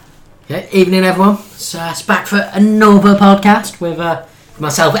Evening, everyone. It's back for another podcast with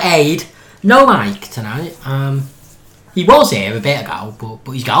myself, Aid. No Mike tonight. He was here a bit ago,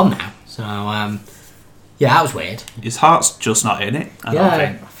 but he's gone now. So, yeah, that was weird. His heart's just not in it.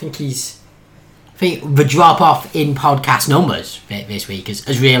 I think the drop off in podcast numbers this week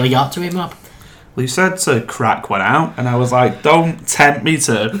has really got to him up. Well, you said to crack one out, and I was like, don't tempt me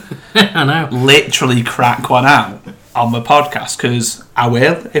to I know. literally crack one out on the podcast, because I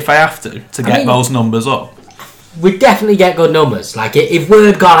will if I have to get those numbers up. We definitely get good numbers. Like, if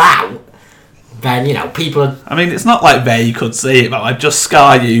word got out, then, you know, people... I mean, it's not like they could see it, but I'd just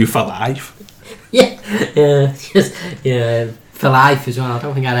scar you for life. Yeah, for life as well. I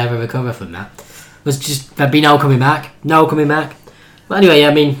don't think I'd ever recover from that. There'd be no coming back. But anyway,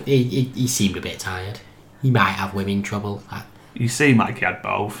 I mean, he seemed a bit tired. He might have women trouble. You seem like he had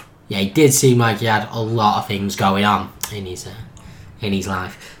both. Yeah, he did seem like he had a lot of things going on in his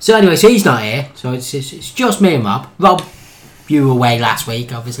life. So anyway, so he's not here. So it's just me and Rob. Rob, you were away last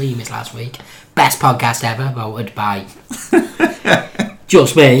week, obviously. You missed last week. Best podcast ever, voted by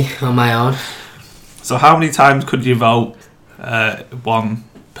just me on my own. So how many times could you vote one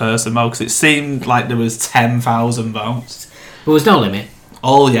person vote? Because it seemed like there was 10,000 votes. There was no limit.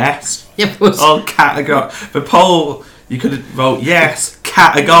 All yes. Yeah, it was. All the poll, you could vote yes,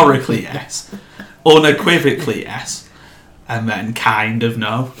 categorically yes, unequivocally yes, and then kind of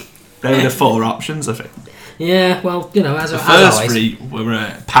no. They were the 4 options, I think. Yeah, well, you know, as the first 3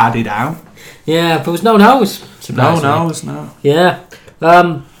 were padded out. Yeah, there was no no's. No no's, no. Yeah.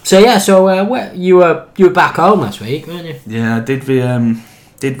 So you were back home last week, weren't you? Yeah, I did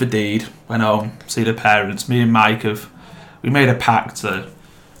the deed. Went home, see the parents. Me and Mike we made a pact a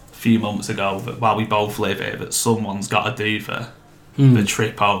few months ago that while we both live here, that someone's got to do the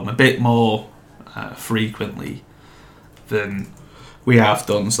trip home a bit more frequently than we have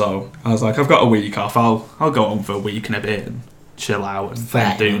done. So I was like, I've got a week off. I'll go home for a week and a bit and chill out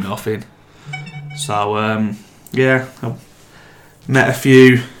and do nothing. So yeah, I met a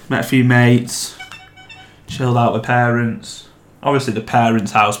few mates, chilled out with parents. Obviously, the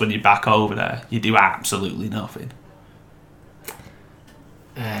parents' house, when you're back over there, you do absolutely nothing.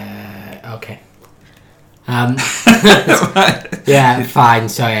 Okay. Yeah, fine.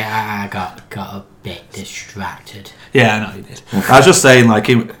 Sorry, I got a bit distracted. Yeah, I know you did. I was just saying, like,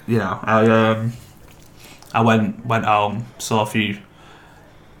 you know, I went home, saw a few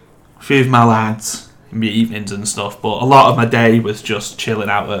of my lads in the evenings and stuff, but a lot of my day was just chilling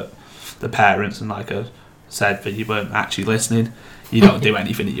out at the parents. And like I said, that you weren't actually listening. You don't do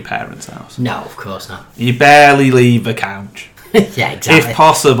anything at your parents' house. No, of course not. You barely leave the couch. Yeah, exactly. If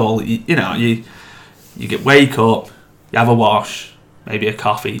possible, you wake up, you have a wash, maybe a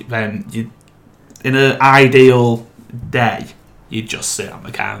coffee, then in an ideal day, you just sit on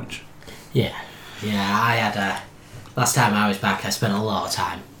the couch. Yeah, I had last time I was back, I spent a lot of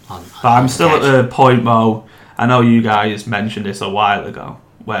time on but I'm still at the point, though, I know you guys mentioned this a while ago,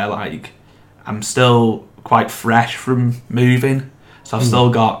 where like I'm still quite fresh from moving, so I've still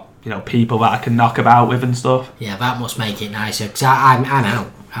got, you know, people that I can knock about with and stuff. Yeah, that must make it nicer, because I'm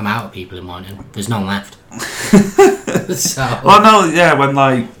out. I'm out of people in the morning. There's none left. So. Well, no, yeah, when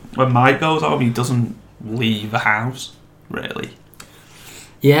Mike goes home, he doesn't leave the house, really.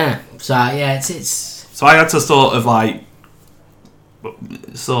 Yeah, so yeah, it's... So I had to sort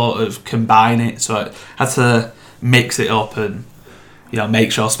of combine it, so I had to mix it up and, you know,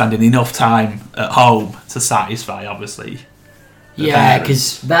 make sure I'm spending enough time at home to satisfy, obviously. Yeah,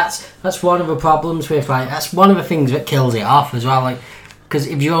 because that's one of the problems with, like, that's one of the things that kills it off as well, like, because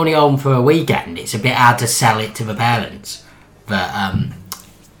if you're only home for a weekend, it's a bit hard to sell it to the parents, but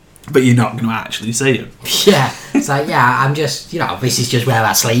you're not going to actually see them. Yeah, it's like, yeah, I'm just, you know, this is just where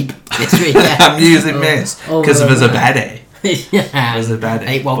I sleep this weekend. I'm using this because there's a bed here. Yeah, there's a bed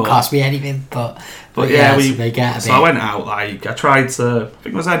here. It won't cost me anything, but yeah, they get a bit. So I went out, like, I tried to, I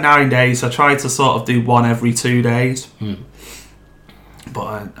think it was like 9 days, so I tried to sort of do one every 2 days. But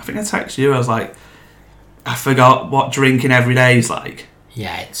I think I texted you, I was like, I forgot what drinking every day is like.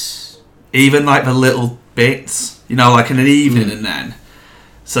 Yeah, it's... Even like the little bits, you know, like in an evening and then.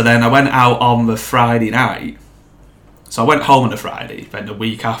 So then I went out on the Friday night. So I went home on the Friday, then the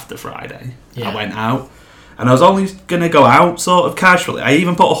week after Friday, I went out. And I was only going to go out sort of casually. I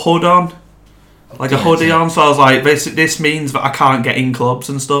even put a hood on, like a hoodie on, so I was like, this means that I can't get in clubs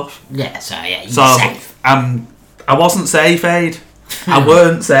and stuff. Yeah, so yeah, you're safe. I wasn't safe, Aid. I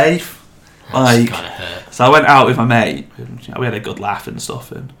weren't safe. That's gotta hurt. So I went out with my mate. We had a good laugh and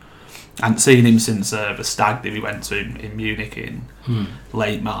stuff, and I hadn't seen him since the stag that we went to in Munich in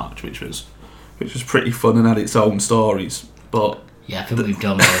late March, which was pretty fun and had its own stories. But Yeah, I think we've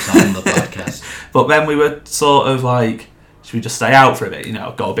done those on the podcast. But then we were sort of like, should we just stay out for a bit,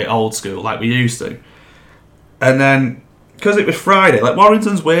 go a bit old school like we used to. And then, because it was Friday, like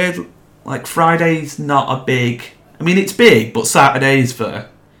Warrington's weird, like Friday's not a big, I mean it's big, but Saturday's for,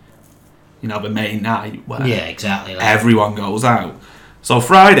 the main night where yeah, exactly. Like everyone goes out. So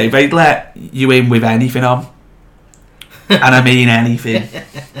Friday, they'd let you in with anything on. And I mean anything.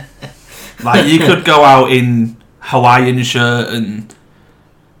 Like you could go out in Hawaiian shirt and,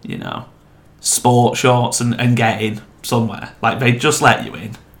 sport shorts and get in somewhere. Like they'd just let you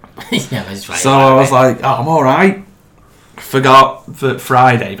in. Yeah, that's right. So I was like, I'm alright. Forgot that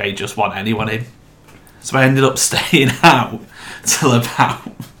Friday they just want anyone in. So I ended up staying out till about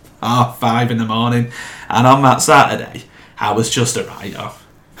 5:30 in the morning. And on that Saturday, I was just a write-off.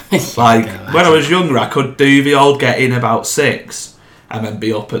 Like, when I was younger, I could do the old get in about 6 and then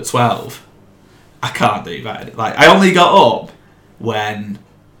be up at 12. I can't do that. Like, I only got up when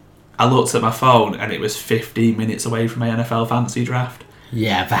I looked at my phone and it was 15 minutes away from my NFL fantasy draft.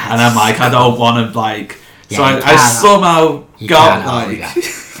 Yeah, that's... And I'm like, I don't want to, like... Yeah, so I somehow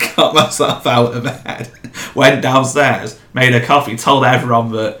got myself out of bed, went downstairs, made a coffee, told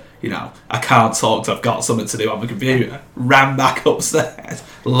everyone that, I can't talk because I've got something to do on the computer, ran back upstairs,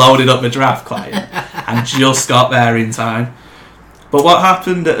 loaded up my draft client, and just got there in time. But what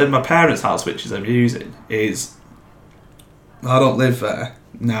happened at my parents' house, which is amusing, is I don't live there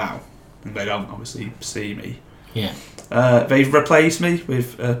now, and they don't obviously see me. Yeah. They've replaced me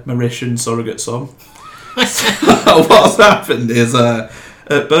with a Mauritian surrogate son. So what's happened is at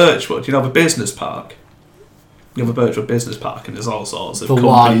Birchwood, the business park. You have a Birchwood business park, and there's all sorts of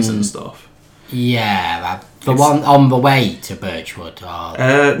companies and stuff. Yeah, the one on the way to Birchwood. No,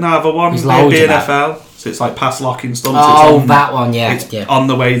 the one near BNFL. So it's like past Locking Stunts. That one, yeah. It's on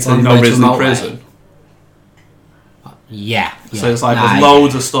the way to Risley Prison. Yeah. So it's like there's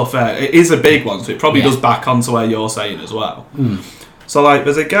loads of stuff there. It is a big one, so it probably does back onto where you're saying as well. So like,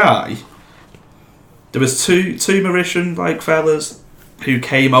 there's a guy. There was two Mauritian fellas who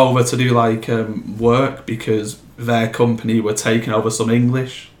came over to do work because their company were taking over some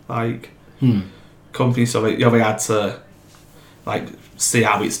English company, so they had to see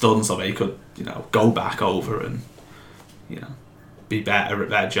how it's done, so they could go back over and be better at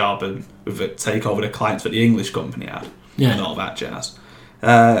their job and take over the clients that the English company had and all that jazz.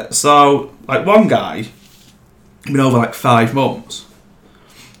 So one guy been over 5 months.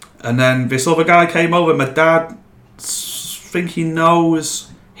 And then this other guy came over. My dad, think he knows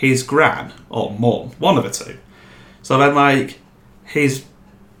his gran or mum, one of the two. So then, his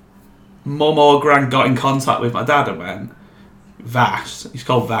mum or gran got in contact with my dad and went, Vass, he's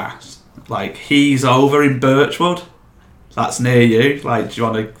called Vass. He's over in Birchwood. That's near you. Do you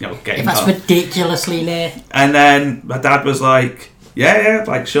want to, get in contact? That's ridiculously near. And then my dad was like,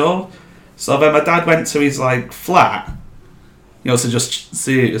 yeah, sure. So then my dad went to his flat. To just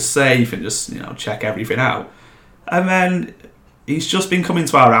see it was safe and just, check everything out. And then he's just been coming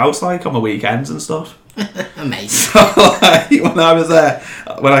to our house, on the weekends and stuff. Amazing. So, when I was there,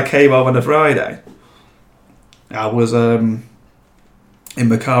 when I came over on a Friday, I was in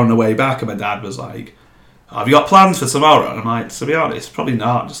the car on the way back, and my dad was like, have you got plans for tomorrow? And I'm like, to be honest, probably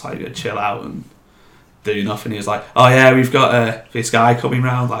not. Just gonna chill out and do nothing. He was like, oh yeah, we've got this guy coming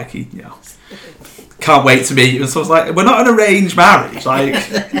round, he, can't wait to meet you. And so I was like, we're not an arranged marriage. It's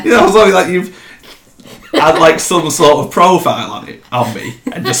only you've had some sort of profile on me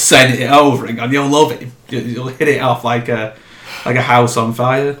and just send it over and gone, you'll love him. You'll hit it off like a house on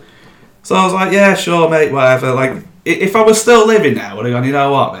fire. So I was like, yeah, sure, mate, whatever. If I was still living now, I would have gone, you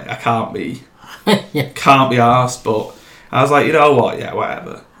know what, mate, I can't be arsed. But I was like, you know what, yeah,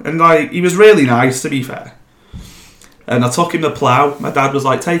 whatever. And he was really nice, to be fair. And I took him to Plough. My dad was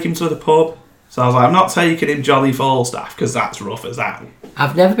like, take him to the pub. So I was like, I'm not taking him Jolly Falstaff because that's rough as hell.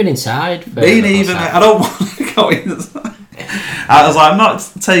 I've never been inside. Me neither, mate. I don't want to go inside. I was like, I'm not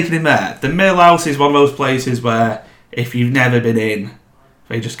taking him there. The Mill House is one of those places where if you've never been in,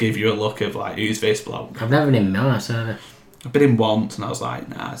 they just give you a look of who's this bloke. I've never been in Mill House either. I've been in once and I was like,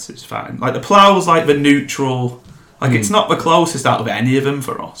 nah, it's fine. The Plough's the neutral. It's not the closest out of any of them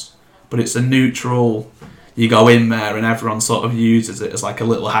for us, but it's a neutral. You go in there and everyone sort of uses it as a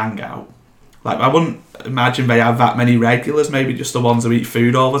little hangout. I wouldn't imagine they have that many regulars, maybe just the ones who eat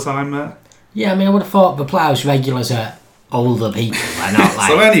food all the time there. Yeah, I mean, I would have thought the Plough's regulars are older people. They're not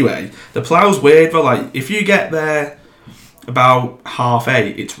So anyway, the Plough's weird, but if you get there about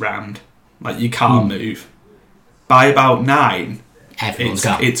 8:30, it's rammed. You can't move. By about 9, everyone's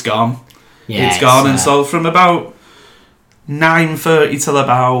gone. It's gone. Yeah, it's gone. And so from about 9:30 till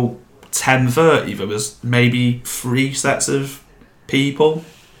about 10:30, there was maybe 3 sets of people,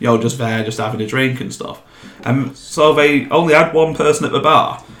 just there, just having a drink and stuff. And so they only had one person at the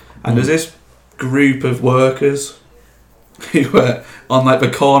bar, and there's this group of workers who were on like the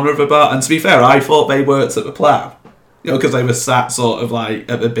corner of the bar. And to be fair, I thought they worked at the Plough, because they were sat sort of like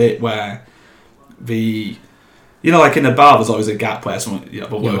at the bit where the, like in a bar, there's always a gap where someone, the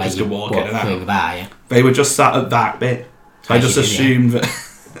workers can walk in and out. The bar, yeah. They were just sat at that bit. So I just assumed that.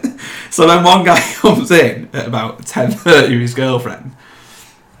 So then one guy comes in at about 10:30 with his girlfriend,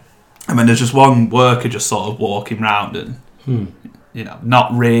 and then there's just one worker just sort of walking round and,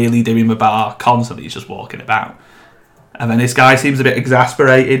 not really doing the bar constantly, he's just walking about. And then this guy seems a bit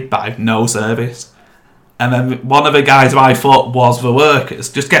exasperated by no service. And then one of the guys who I thought was the workers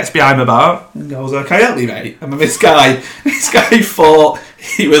just gets behind the bar and goes, "Okay, help me, mate." And then this guy thought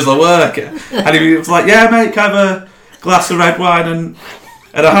he was a worker. And he was like, "Yeah, mate, can I have a glass of red wine and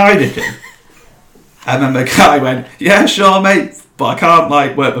a Heineken?" And then the guy went, "Yeah, sure, mate, but I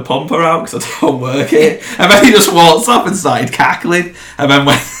can't work the pumper out because I don't work here." And then he just walked up and started cackling, and then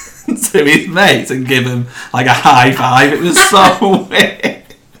went to his mates and give him a high five. It was so weird.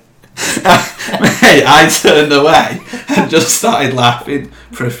 Mate, I turned away and just started laughing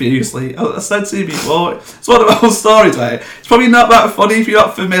profusely. I said to you before, it's one of those stories, mate. It's probably not that funny if you're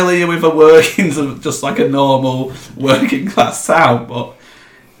not familiar with the workings of just a normal working class town, but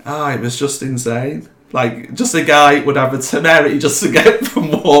it was just insane. Just a guy would have the temerity just to get from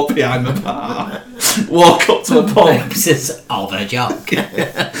walk behind the bar, walk up to the pub. Purposes of a joke.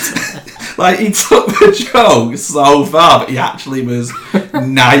 He took the joke so far, but he actually was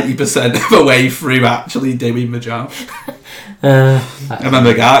 90% of the way through actually doing the joke. And then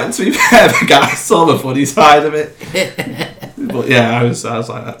to be fair, the guy saw the funny side of it. But yeah, I was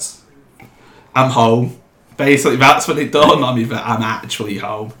like, I'm home. Basically, that's when it dawned on me that I'm actually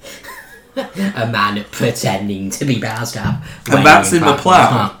home. A man pretending to be bar staff. And that's in the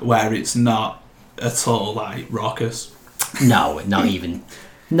Plough, where it's not at all raucous. No, not even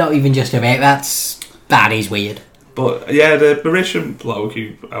just a bit. That is weird. But yeah, the Mauritian bloke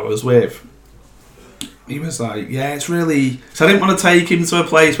who I was with, he was like, "Yeah, it's really." So I didn't want to take him to a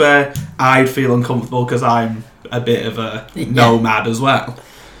place where I'd feel uncomfortable because I'm a bit of a nomad as well.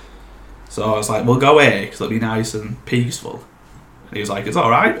 So I was like, "We'll go here because it'll be nice and peaceful." And he was like, "It's all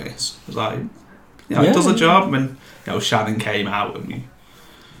right, miss." I was like, "It does a job." And Shannon came out and we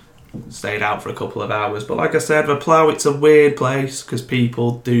stayed out for a couple of hours. But like I said, the Plough, it's a weird place because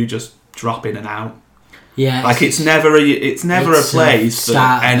people do just drop in and out. Yeah, it's never a place for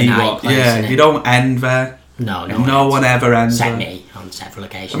anyone. Place, you don't end there. No one ever ends there. Except me on several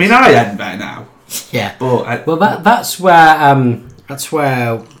occasions. I mean, I end there now. Yeah, but that's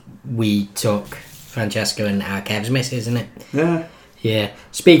where we took Francesca and our Kev's miss, isn't it? Yeah. Yeah.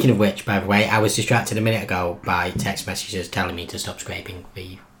 Speaking of which, by the way, I was distracted a minute ago by text messages telling me to stop scraping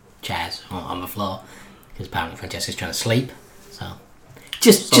the chairs on the floor because apparently Francesca's trying to sleep. So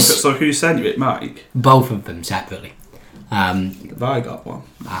who sent you it, Mike? Both of them separately. Have I got one?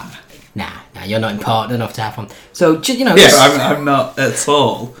 Nah, you're not important enough to have one. So I'm not at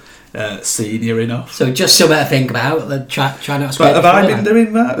all senior enough. So just something to think about. Try not to. But have I been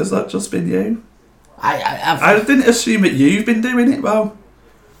doing that? Has that just been you? I didn't assume that you've been doing it, well.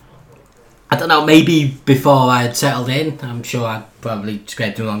 I don't know, maybe before I had settled in, I'm sure I'd probably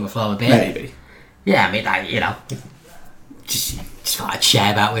scraped along the floor a bit. Maybe. Yeah, I mean, just thought I'd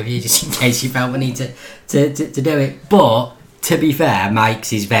share that with you, just in case you felt the need to do it. But, to be fair,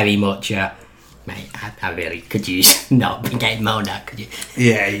 Mike's is very much a, mate, I really could use not be getting moaned at, could you?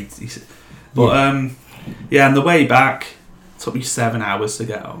 Yeah, but, and the way back took me 7 hours to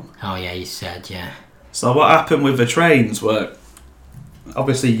get home. Oh, yeah, you said, yeah. So what happened with the trains were,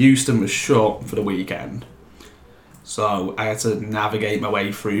 obviously Euston was shut for the weekend, so I had to navigate my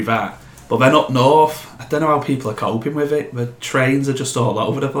way through that. But then up north, I don't know how people are coping with it. The trains are just all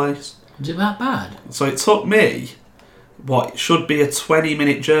over the place. Is it that bad? So it took me, what should be a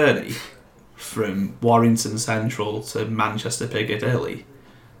 20-minute journey from Warrington Central to Manchester Piccadilly,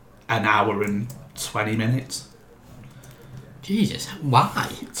 an hour and 20 minutes. Jesus,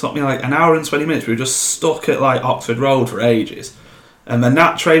 why? It took me an hour and 20 minutes. We were just stuck at Oxford Road for ages. And then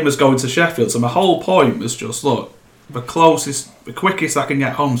that train was going to Sheffield. So my whole point was just, look, the quickest I can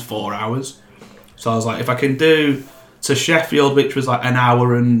get home is 4 hours. So I was like, if I can do to Sheffield, which was an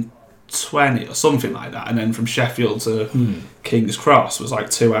hour and 20 or something like that. And then from Sheffield to King's Cross was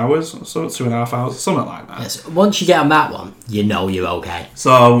 2 hours. So 2.5 hours, something like that. Yes. Once you get on that one, you know you're okay.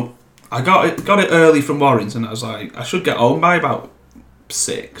 So I got it early from Warrington. I was like, I should get home by about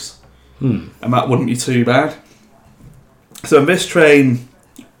 6. And that wouldn't be too bad. So this train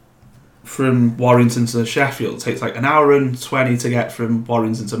from Warrington to Sheffield. It takes like an hour and 20 to get from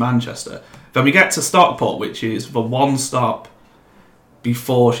Warrington to Manchester. Then we get to Stockport, which is the one stop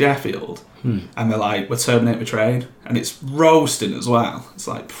before Sheffield. And they're like, we're terminating the train. And it's roasting as well. It's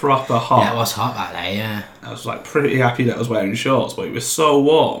like proper hot. Yeah, it was hot that day, yeah. I was like pretty happy that I was wearing shorts, but it was so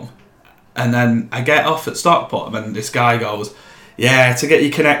warm. And then I get off at Stockport, and then this guy goes, yeah, to get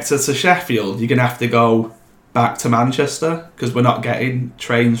you connected to Sheffield, you're going to have to go back to Manchester, because we're not getting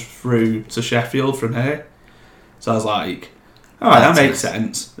trains through to Sheffield from here. So I was like, alright, that makes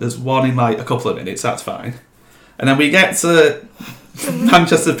sense. There's one in like a couple of minutes, that's fine. And then we get to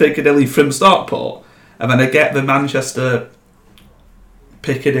Manchester Piccadilly from Stockport, and then I get the Manchester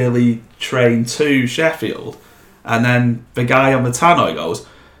Piccadilly train to Sheffield, and then the guy on the tannoy goes,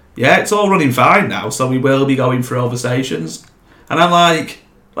 yeah, it's all running fine now, so we will be going through all the stations. And I'm like,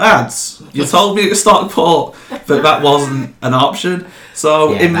 lads, you told me at Stockport that wasn't an option.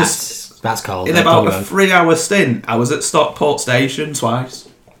 So Yeah, that's cold. in about a 3-hour stint, I was at Stockport Station twice.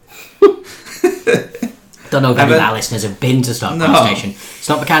 Don't know if any of our listeners have been to Stockport Station. It's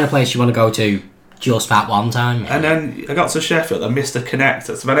not the kind of place you want to go to just that one time. And then I got to Sheffield, I missed a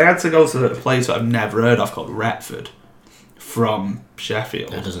connector. So then I had to go to a place that I've never heard of called Retford from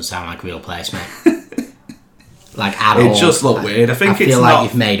Sheffield. That doesn't sound like a real place, mate. Like at all. It just looked weird. I think I feel like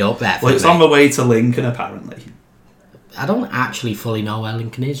you've made up Retford. Well, it's on the way to Lincoln, apparently. I don't actually fully know where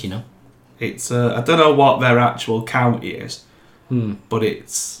Lincoln is, you know. It's I don't know what their actual county is, but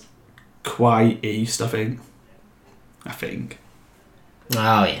it's quite east, I think.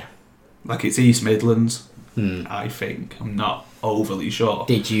 Oh yeah. Like it's East Midlands, I think. I'm not overly sure.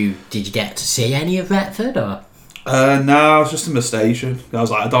 Did you get to see any of Retford or? No, I was just in the station. I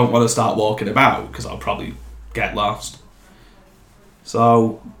was like, I don't want to start walking about because I'll probably get lost.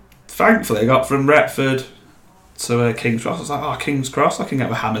 So, thankfully, I got from Retford to King's Cross. I was like, oh, King's Cross, I can get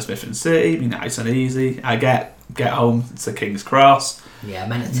to Hammersmith and City, be nice and easy. I get home to King's Cross. Yeah, I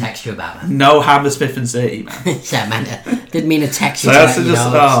meant to text you about that. No Hammersmith and City, man. Didn't mean to text you.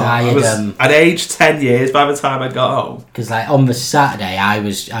 So I'd aged 10 years by the time I got home. Because like on the Saturday, I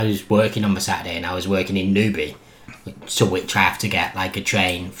was working on the Saturday, and I was working in Newbury, to which I have to get like a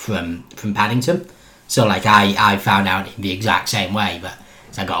train from Paddington. So like I found out in the exact same way, but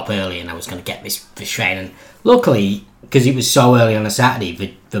I got up early and I was going to get this train, and luckily, because it was so early on a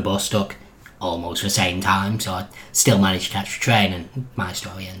Saturday, the bus took almost the same time, so I still managed to catch the train, and my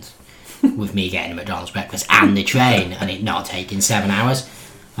story ends with me getting a McDonald's breakfast and the train, and it not taking 7 hours,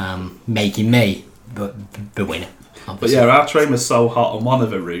 making me the winner. Obviously. But yeah, our train was so hot on one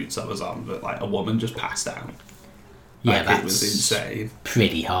of the routes I was on that like a woman just passed out. Yeah, it was insane.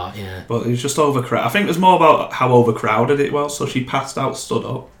 Pretty hot, yeah. But it was just overcrowded. I think it was more about how overcrowded it was, so she passed out, stood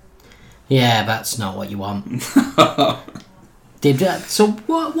up. Yeah, that's not what you want. So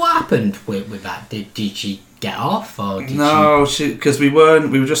what happened with that? Did she get off or did No, because we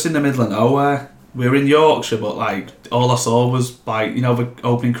were just in the middle of nowhere. We were in Yorkshire, but like all I saw was like the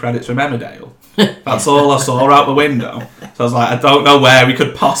opening credits from Emmerdale. That's all I saw out the window. So I was like, I don't know where we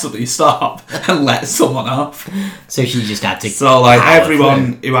could possibly stop and let someone off. So she just had to. So like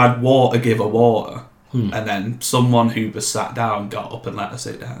everyone who had water give her water, and then someone who was sat down got up and let her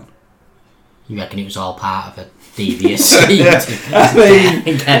sit down. You reckon it was all part of a devious scheme?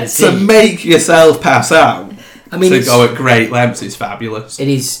 To make yourself pass out. I mean, to go at great lengths is fabulous. It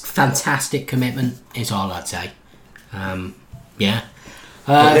is fantastic commitment. Is all I'd say. Yeah.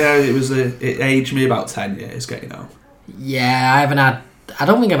 It aged me about 10 years getting home. Yeah, I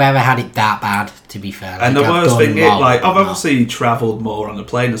don't think I've ever had it that bad, to be fair. And the worst thing is, I've obviously travelled more on the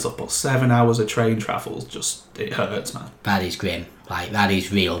plane and stuff, but 7 hours of train travel it hurts, man. That is grim. Like, that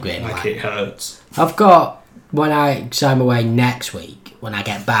is real grim. Like, it hurts. I've got, so I'm away next week, when I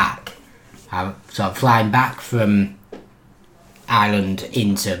get back, so I'm flying back from Ireland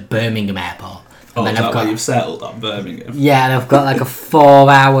into Birmingham Airport. And then I've got you've settled on Birmingham. Yeah, and I've got like a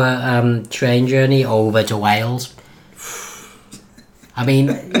 4-hour train journey over to Wales. I mean,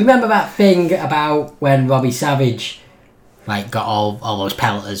 you remember that thing about when Robbie Savage got all those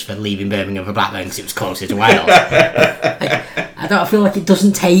pelters for leaving Birmingham for Blackburn because it was closer to Wales? I feel like it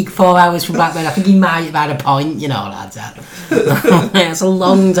doesn't take 4 hours from Blackburn. I think he might have had a point, lads. It's a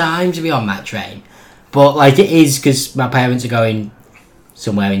long time to be on that train. But it is because my parents are going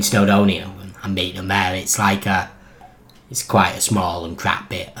somewhere in Snowdonia. I'm meeting them there. It's it's quite a small and crap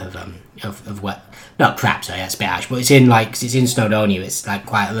bit of what, not crap, sorry, that's a bit harsh, but it's in cause it's in Snowdonia. It's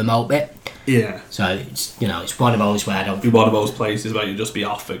quite a remote bit. Yeah. So it's it's one of those where I don't. Be one of those places where you just be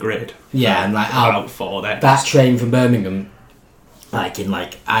off the grid. Yeah, and about 4 days. That train from Birmingham, I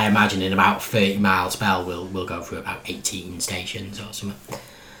imagine in about 30 mile spell, we'll go through about 18 stations or something.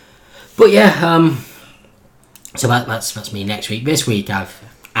 But yeah, so that's me next week. This week I've,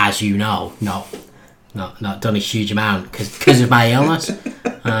 as you know, not done a huge amount because of my illness.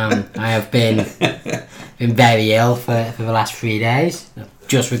 I have been very ill for the last 3 days. I've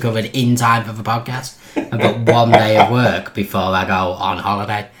just recovered in time for the podcast. I've got 1 day of work before I go on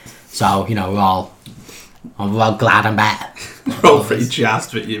holiday. So, you know, we're all glad I'm better. We're all pretty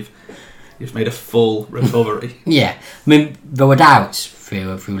jazzed that you've made a full recovery. Yeah. I mean, there were doubts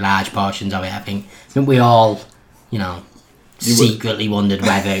through large portions of it. I think we all, you know, secretly wondered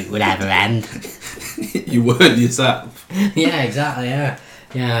whether it would ever end. You weren't yourself. Yeah, exactly, yeah.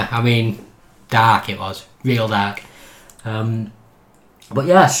 Yeah, I mean, dark it was. Real dark. But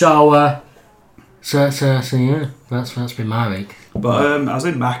yeah, so yeah, that's been my week. But I was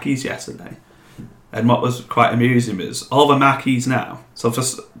in Mackey's yesterday, and what was quite amusing was all the Mackey's now. So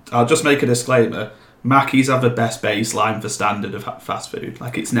I'll just make a disclaimer: Mackey's have the best baseline for standard of fast food.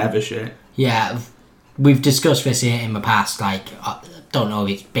 Like, it's never shit. Yeah, we've discussed this here in the past. Like, I don't know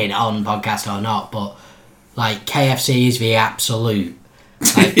if it's been on podcast or not, but like KFC is the absolute.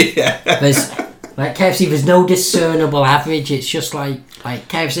 Like, there's like KFC. There's no discernible average. It's just like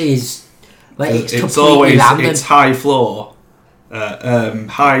KFC is. Like, it's always random. It's high floor,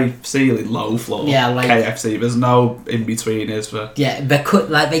 high ceiling, low floor. Yeah, like KFC. There's no in between, is there? Yeah,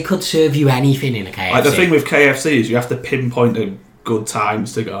 they could serve you anything in a KFC. Like, the thing with KFC is you have to pinpoint a good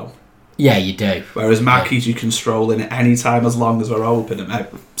times to go. Yeah, you do. Whereas Mackey's, you can stroll in at any time as long as they're open, and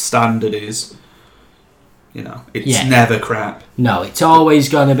standard is, you know, it's never crap. No, it's always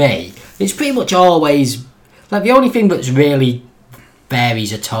gonna be. It's pretty much always like the only thing that's really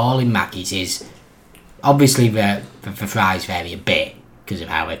varies at all in Mackey's is obviously the fries vary a bit because of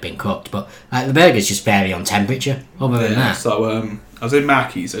how they've been cooked, but like the burgers just vary on temperature. Other than that, so I was in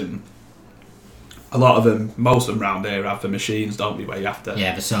Mackey's, and a lot of them, most of them around here have the machines, don't we? Where you have to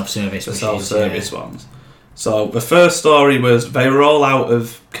the self-service ones. So the first story was they were all out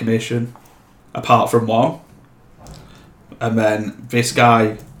of commission, apart from one, and then this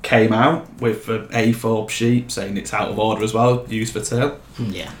guy came out with an A4 sheet saying it's out of order as well, used for till.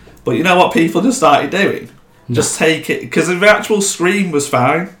 Yeah. But you know what people just started doing? No. Just take it, because the actual screen was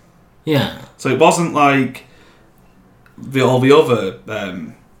fine. Yeah. So it wasn't like all the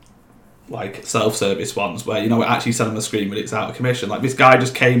other like self-service ones where, you know, it actually said on the screen that it's out of commission. Like, this guy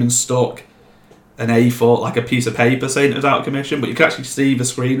just came and stuck an A4, like a piece of paper saying it was out of commission, but you could actually see the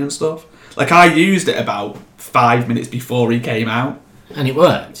screen and stuff. Like, I used it about 5 minutes before he came out. And it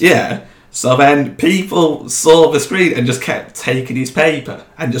worked? Yeah. So then people saw the screen and just kept taking his paper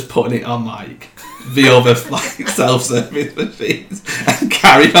and just putting it on, like, the other like self-service machines and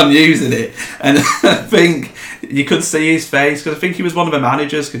carried on using it. And I think you could see his face, because I think he was one of the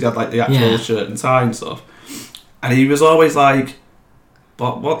managers, because he had, like, the actual shirt and tie and stuff. And he was always like,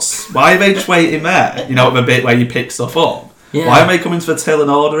 why are they just waiting there? You know, the bit where you pick stuff up. Yeah. Why are they coming to the till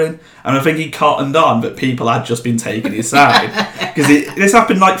and ordering? And I think he cottoned on that people had just been taking his side. Because this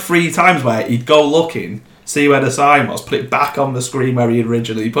happened like 3 times where he'd go looking, see where the sign was, put it back on the screen where he had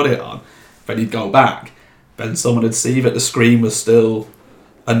originally put it on, then he'd go back. Then someone would see that the screen was still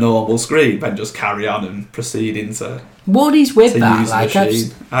a normal screen, then just carry on and proceed into... What is with that? Like,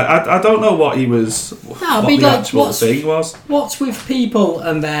 I don't know what he was... No, what the actual thing was. What's with people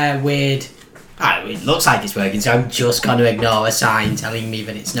and their weird... it looks like it's working, so I'm just going to ignore a sign telling me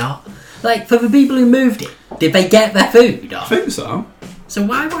that it's not. Like, for the people who moved it, did they get their food? Or? I think so. So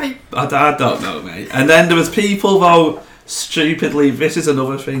why? I don't know, mate. And then there was people, though, stupidly, this is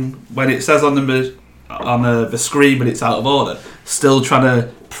another thing, when it says on the screen when it's out of order, still trying to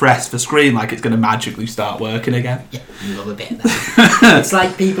press the screen like it's going to magically start working again. Yeah, you love a bit of that. It's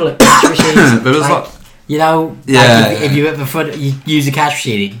like people at cash machines. You know, like if you're at the front, you use a cash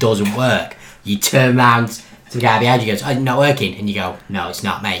machine, it doesn't work. You turn around to the guy behind you, goes, "Oh, not working," and you go, "No, it's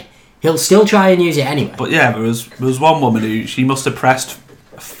not me." He'll still try and use it anyway. But yeah, there was one woman who, she must have pressed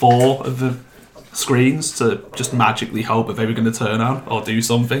 4 of the screens to just magically hope that they were going to turn on or do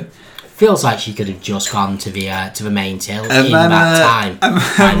something. Feels like she could have just gone to the main till in that time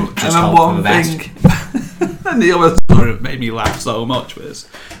and just hoped for the best. And the other story that made me laugh so much was,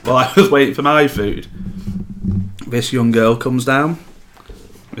 while I was waiting for my food, this young girl comes down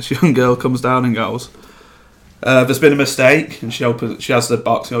and goes, there's been a mistake, and she has the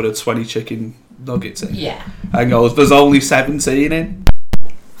box and ordered 20 chicken nuggets in. Yeah. And goes, there's only 17 in.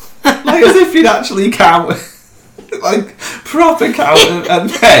 Like, as if you'd actually count, like, proper count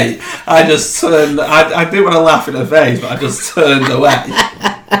and pay. I just turned, I didn't want to laugh in her face, but I just turned away.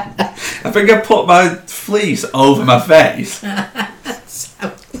 I think I put my fleece over my face.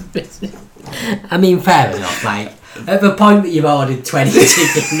 I mean, fair enough, like, At the point that you've ordered 20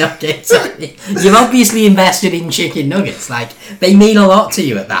 chicken nuggets, you've obviously invested in chicken nuggets. Like, they mean a lot to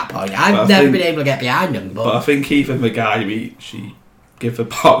you at that point. I've never been able to get behind them. But I think even the guy she gave the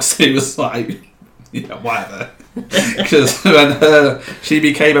box, he was like, whatever. Because when she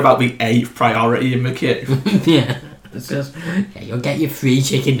became about the 8th priority in the queue. Yeah. It's just, you'll get your free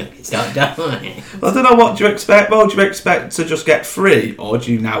chicken nuggets, don't worry. I don't know, what do you expect? Well, do you expect to just get 3, or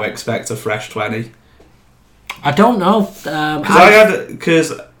do you now expect a fresh 20? I don't know.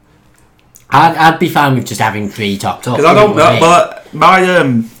 I'd be fine with just having 3 topped up. Because I don't know, but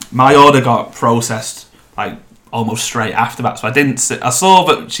my order got processed like almost straight after that, so I didn't. I saw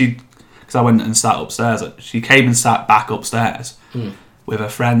that because I went and sat upstairs. She came and sat back upstairs with her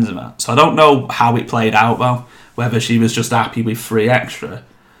friends and that. So I don't know how it played out though. Whether she was just happy with 3 extra,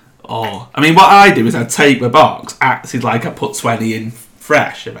 or I mean, what I do is I take the box, acted like I put 20 in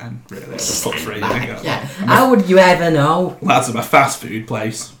fresh, and then really I just put 3 in. Yeah. How would you ever know? That's a fast food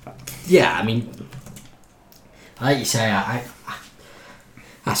place. Yeah, I mean, like you say, I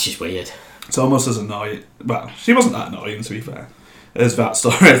that's just weird. It's almost as annoying. Well, she wasn't that annoying, to be fair. There's that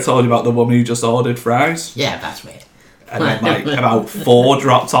story I told you about the woman who just ordered fries. Yeah, that's weird. And then, like, about 4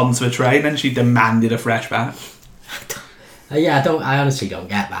 dropped onto the tray, and she demanded a fresh batch. Yeah, I honestly don't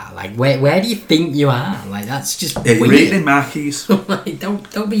get that. Like, where do you think you are? Like, that's just weird. Really, Mackey's. Like,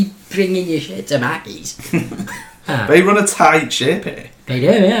 don't be bringing your shit to Mackey's. They run a tight ship here. They do,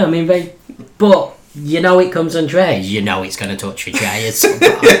 yeah. I mean, but you know it comes on trays. You know it's going to touch your tray at some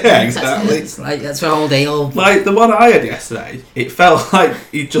point. Yeah, exactly. That's the whole deal. Like the one I had yesterday, it felt like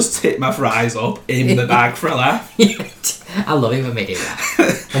he just hit my fries up in the bag for a laugh. I love it when they do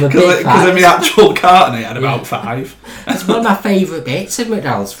that. I'm a big fan. Because of the actual carton, I had about 5. That's one of my favourite bits of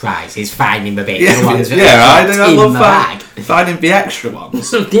McDonald's fries is finding the bits. Yeah, the ones I love bag. Finding the extra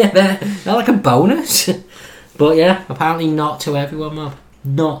ones. Yeah, they're like a bonus. But yeah, apparently not to everyone, man.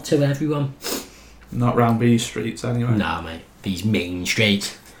 Not to everyone. Not round these streets, anyway. Nah, mate. These mean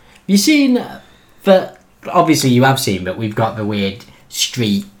streets. Have you seen obviously you have seen, but we've got the weird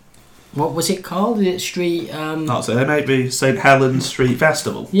street. What was it called? Is it street? That's it, maybe St Helens Street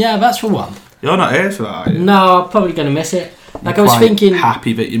Festival. Yeah, that's for one. You're not here for that, are you? No, I'm probably going to miss it. Like, You're I was thinking.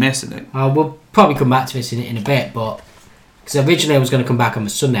 Happy that you're missing it. We'll probably come back to this in a bit, but because originally I was going to come back on the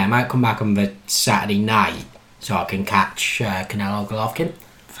Sunday, I might come back on the Saturday night so I can catch Canelo Golovkin.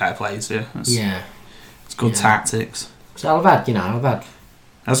 Fair play to you. Yeah. It's good tactics. So I've had.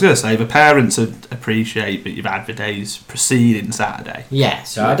 I was going to say, the parents would appreciate that you've had the days preceding Saturday. Yeah,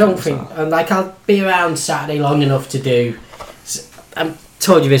 so I don't think... I'll be around Saturday long enough to do... I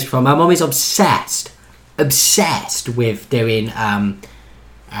told you this before, my mum is obsessed with doing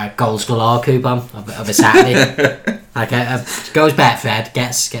Goals Galore coupon of a Saturday. Goes Betfred,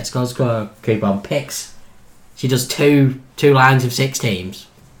 gets Goals Galore coupon, picks. She does two lines of 6 teams.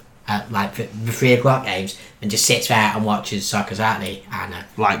 Like the 3 o'clock games, and just sits there and watches Soccer Saturday, and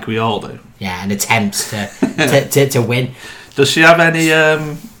like we all do. Yeah, and attempts to win. Does she have any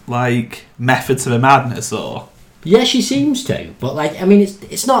like method to the madness, or? Yeah, she seems to, but like I mean,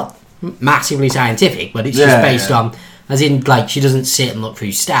 it's not massively scientific, but it's just based on, as in like she doesn't sit and look through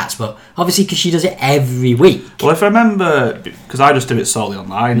stats, but obviously because she does it every week. Well, if I remember, because I just do it solely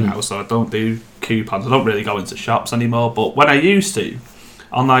online now, so I don't do coupons. I don't really go into shops anymore, but when I used to.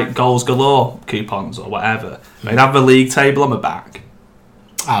 On like Goals Galore coupons or whatever, they'd have the league table on the back.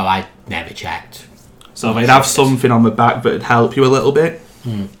 Oh, I never checked. So they'd have something on the back that would help you a little bit.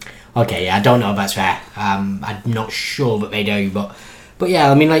 Okay, yeah, I don't know if that's fair. I'm not sure that they do, but yeah,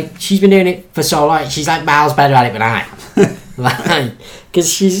 I mean, like she's been doing it for so long. She's like miles better at it than I am. Like,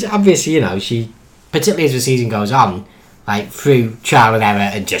 because she's obviously, she particularly as the season goes on, like through trial and error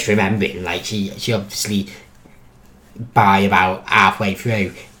and just remembering, like she obviously. By about halfway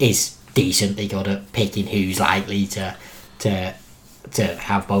through is decently good at picking who's likely to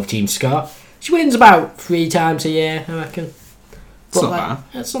have both teams score. She wins about 3 times a year, I reckon. It's not bad.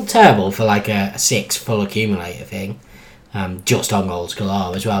 It's not terrible for like a 6 full accumulator thing. Just on Goals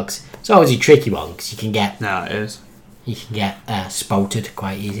Galore as well, cause it's always a tricky one because you can get. No, it is. You can get spotted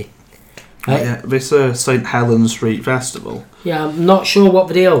quite easy. Yeah, this St Helens Street Festival. Yeah, I'm not sure what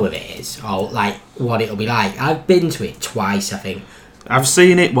the deal with it is, or like what it'll be like. I've been to it twice, I think. I've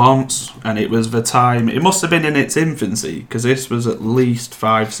seen it once, and it was the time. It must have been in its infancy because this was at least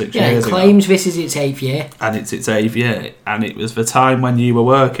 5-6 years ago. It claims this is its 8th year, and it's its 8th year, and it was the time when you were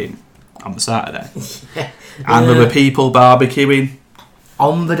working on the Saturday, and there were people barbecuing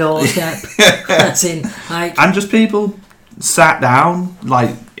on the doorstep. That's in like, and just people. Sat down,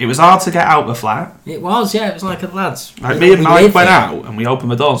 like it was hard to get out the flat. It was, yeah, it was like a lads. Like me and Mike went out and we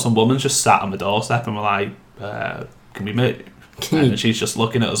opened the door and some woman just sat on the doorstep and were like, can we move? And she's just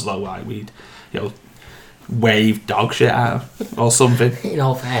looking at us like, why we'd, wave dog shit at her or something. In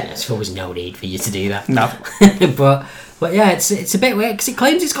all fairness, there was no need for you to do that. No. But yeah, it's a bit weird because it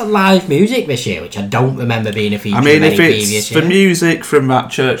claims it's got live music this year, which I don't remember being a feature. I mean, of if any it's previous for year. music from that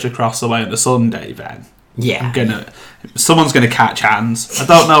church across the way on the Sunday, then someone's gonna catch hands. I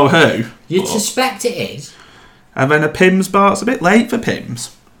don't know who. You'd suspect it is. And then a Pimm's bar. It's a bit late for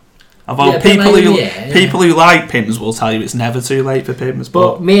Pimm's. Although Yeah, people who like Pimm's will tell you it's never too late for Pimm's.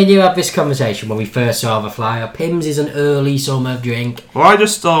 But me and you had this conversation when we first saw the flyer. Pimm's is an early summer drink. Well, I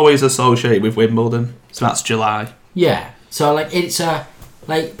just always associate with Wimbledon, so that's July. Yeah, so it's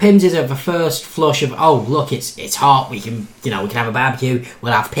Pimm's is the first flush of look, it's hot. We can have a barbecue.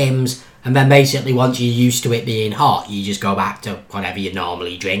 We'll have Pimm's, and then basically once you're used to it being hot, you just go back to whatever you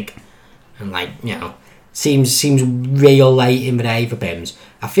normally drink, and seems real late in the day for Pimm's.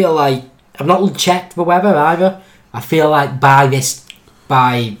 I feel like I've not checked the weather either. I feel like by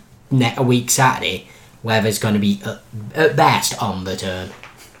a week Saturday, weather's going to be at best on the turn.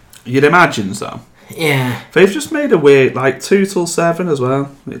 You'd imagine so. Yeah. They've just made a weird 2 till 7 as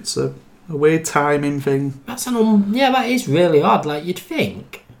well. It's a weird timing thing. That is really odd. You'd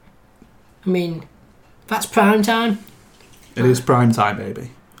think. I mean, that's prime time. It is prime time, baby.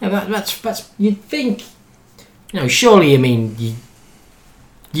 Yeah, that's you'd think. Surely. I mean,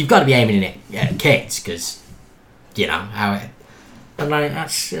 you've got to be aiming it at kids because how it. And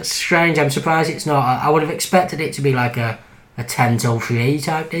that's strange. I'm surprised it's not. I would have expected it to be like a 10 till 3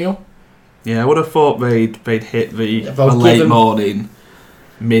 type deal. Yeah, I would have thought they'd hit the late morning,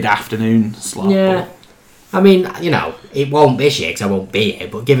 mid-afternoon slot. Yeah. But I mean, it won't this year because I won't be here,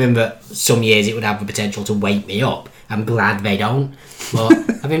 but given that some years it would have the potential to wake me up, I'm glad they don't. But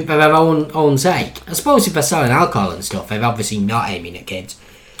I think for their own sake, I suppose if they're selling alcohol and stuff, they're obviously not aiming at kids.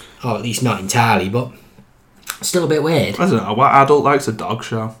 Or at least not entirely, but still a bit weird. I don't know, what adult likes a dog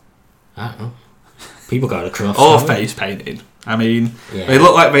show? I don't know. People go to Crufts. Or face painting. I mean, They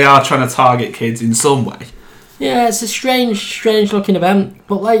look like they are trying to target kids in some way. Yeah, it's a strange looking event,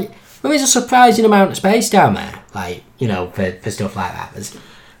 but there is a surprising amount of space down there, for stuff like that. There's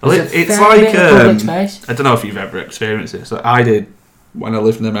it's like public space. I don't know if you've ever experienced this. I did when I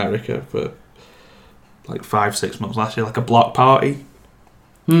lived in America for 5-6 months last year, a block party.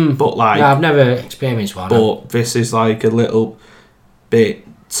 But no, I've never experienced one. But this is a little bit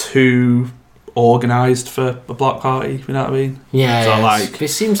too organised for a block party, if you know what I mean? Yeah. So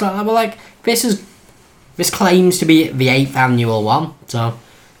this seems like that, but this claims to be the 8th annual one. So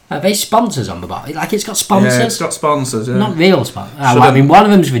they sponsors on the bottom. It's got sponsors. Yeah, it's got sponsors. Yeah. Not real sponsors. One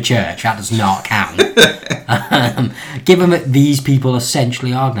of them's the church. That does not count. Given that these people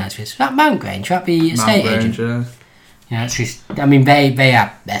essentially organise this, that Mount Grange, that the estate agent. Yeah. Yeah, it's just. I mean, they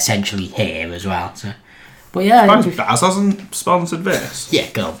are essentially here as well. So, but yeah, Baz hasn't sponsored this. Yeah,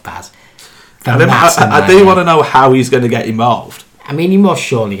 good old Baz. I do want to know how he's going to get involved. I mean, he must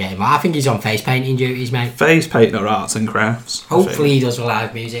surely get involved. I think he's on face painting duties, mate. Face painting or arts and crafts. Hopefully he does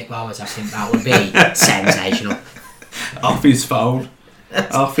live music, I think that would be sensational. Off his phone.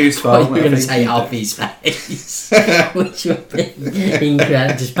 Off his I phone. thought you were going to say off his face. Which would be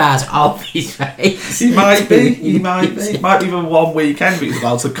incredible. Just Baz off his face. He might be. It might be the one weekend but he's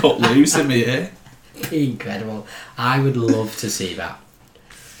about to cut loose in the ear. Incredible. I would love to see that.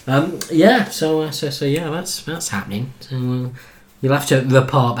 Yeah, so yeah, that's happening. So you'll have to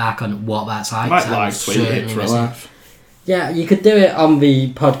report back on what that's like. Might live tweet it for a laugh. Yeah, you could do it on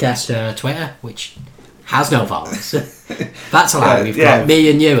the podcast Twitter, which has no followers. That's allowed. We've got me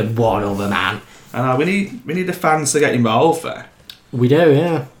and you and one other man. And we need the fans to get involved there. We do,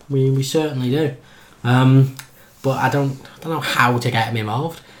 yeah. We certainly do. But I don't know how to get them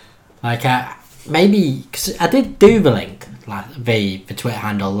involved. Maybe because I did do the link, the Twitter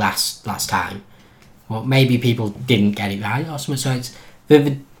handle last time. Well, maybe people didn't get it right or something. So it's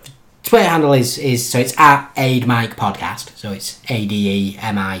the Twitter handle is so it's at AdeMike Podcast. So it's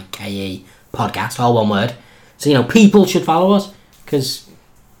ADEMIKE Podcast, all one word. So people should follow us because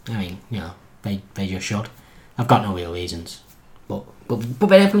they just should. I've got no real reasons, but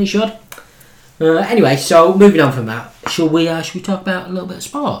they definitely should. Anyway, so moving on from that, should we talk about a little bit of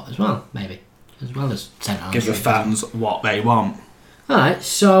sport as well, maybe? As well as give the fans what they want. Alright,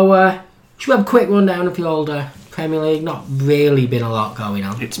 so should we have a quick rundown of the old Premier League? Not really been a lot going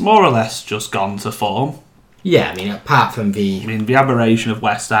on. It's more or less just gone to form. Yeah, I mean, apart from the aberration of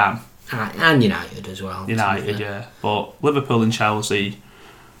West Ham. And United as well. United, yeah. But Liverpool and Chelsea,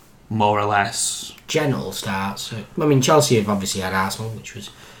 more or less. General starts. I mean, Chelsea have obviously had Arsenal,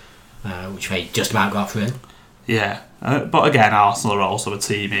 which they just about got through. Yeah, but again, Arsenal are also a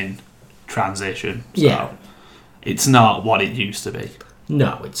team in transition. So. Yeah, it's not what it used to be.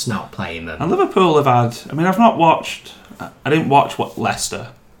 No, it's not playing them. And Liverpool have had... I mean, I've not watched... I didn't watch what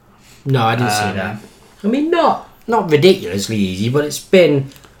Leicester. No, I didn't see that. I mean, not ridiculously easy, but it's been...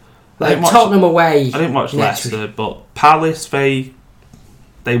 Like, Tottenham away... I didn't watch Leicester, but Palace, they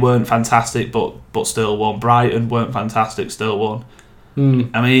weren't fantastic, but still won. Brighton weren't fantastic, still won.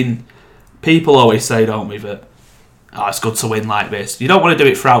 I mean, people always say, don't we, that it's good to win like this. You don't want to do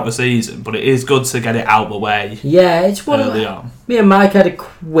it throughout the season, but it is good to get it out of the way. Yeah, it's one early on. Me and Mike had a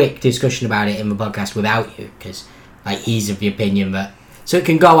quick discussion about it in the podcast without you, because like he's of the opinion that so it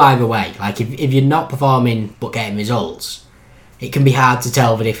can go either way. Like if you're not performing but getting results, it can be hard to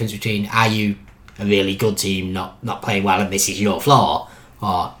tell the difference between are you a really good team not playing well and this is your flaw,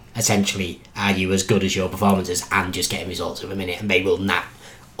 or essentially are you as good as your performances and just getting results at the minute, and they will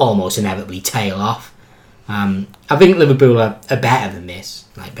almost inevitably tail off. I think Liverpool are better than this.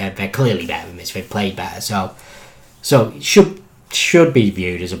 Like they're clearly better than this. They've played better, so it should be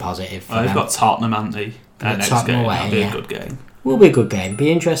viewed as a positive. They've got Tottenham, haven't they? Next game. Away, That'll be a good game. Will be a good game.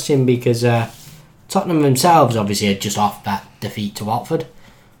 Be interesting because Tottenham themselves obviously are just off that defeat to Watford,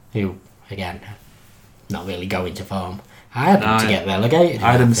 who again not really going to form. I had them to get relegated.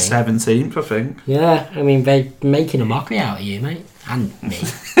 I had them 17th, I think. Yeah, I mean they're making a mockery out of you, mate. And me.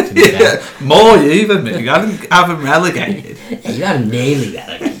 To be fair. More you than me. I didn't have them relegated. Yeah, you had them nearly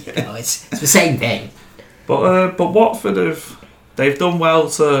relegated. You know, it's the same thing. But Watford they've done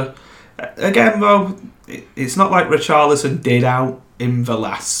well to... Again, though, it's not like Richarlison did out in the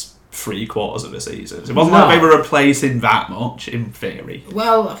last 3 quarters of the season. It wasn't like they were replacing that much, in theory.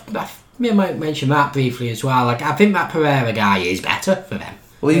 Well, me and Mike mentioned that briefly as well. Like, I think that Pereira guy is better for them.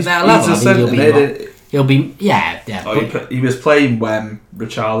 Well, he's a centre He'll be, yeah. He was playing when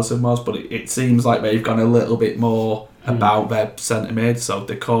Richarlison was, but it seems like they've gone a little bit more about their centre mid. So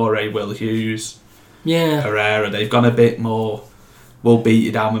Decore, Will Hughes, Pereira, they've gone a bit more. We'll beat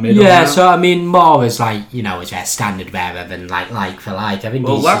you down the middle. Yeah, now. so I mean, more as like as their standard bearer than like for like. I think.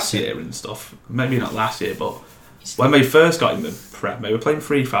 Well, last year and stuff, maybe not last year, but when they first got in the Prem, they were playing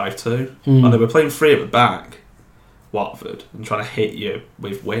 3-5-2, and they were playing 3 at the back, Watford, and trying to hit you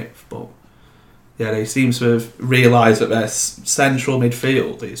with width, but. Yeah, they seem to have realised that their central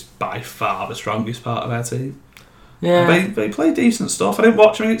midfield is by far the strongest part of their team. Yeah, they play decent stuff. I didn't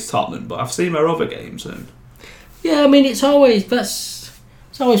watch them against Tottenham, but I've seen their other games. And yeah, I mean it's always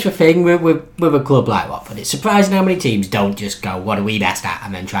the thing with a club like Watford. It's surprising how many teams don't just go, "What are we best at?"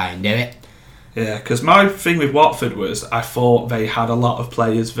 and then try and do it. Yeah, because my thing with Watford was I thought they had a lot of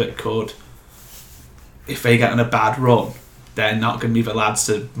players that could, if they get on a bad run, they're not going to be the lads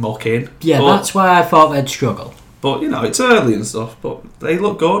to muck in. Yeah, that's why I thought they'd struggle. But, it's early and stuff, but they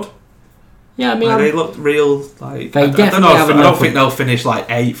look good. Yeah, I mean... they look real, like... I don't think they'll finish, like,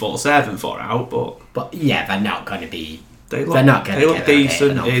 8th or 7th or out, but... But, yeah, they're not going to be... They look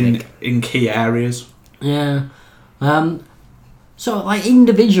decent in key areas. Yeah. So, like,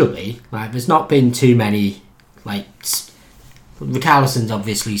 individually, like, there's not been too many, like... Richarlison's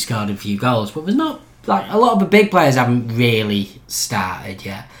obviously scored a few goals, but there's not... Like, a lot of the big players haven't really started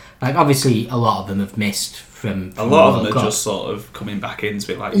yet. Like, obviously, a lot of them have missed from a lot of them are just sort of coming back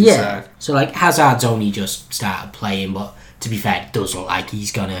into it, like you said. So, like, Hazard's only just started playing, but to be fair, it does look like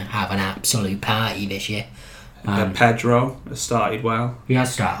he's going to have an absolute party this year. Pedro has started well. He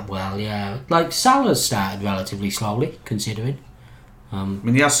has started well, yeah. Like, Salah's started relatively slowly, considering. I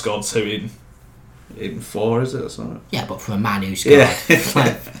mean, he has scored 2 in 4, is it, or something? Yeah, but for a man who scored... Yeah.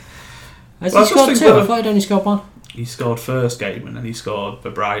 Has he scored 2? I thought he'd only scored 1. He scored first game and then he scored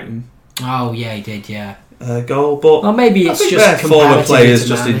for Brighton. Oh, yeah, he did, yeah. Goal, but well, maybe it's just their forward players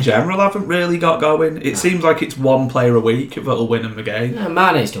just in general haven't really got going. It seems like it's one player a week that'll win them the game. Yeah,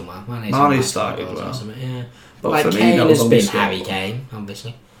 Mane's done well. Mane's started well. Yeah. But like Kane has been Harry Kane,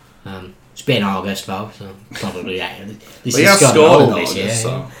 obviously. It's been August though, so probably this he has scored in August, this year.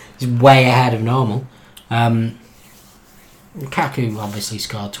 So. He's way ahead of normal. Lukaku obviously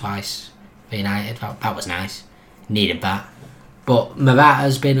scored twice for United. That was nice. Needed that. But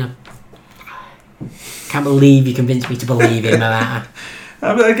Morata's been a... Can't believe you convinced me to believe in Morata.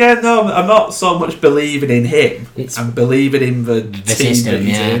 But again, no, I'm not so much believing in him. I'm believing in the team system,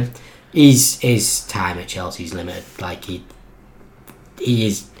 that he's in. His time at Chelsea's limited. Like he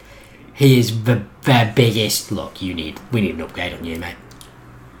is their biggest. Look, we need an upgrade on you, mate.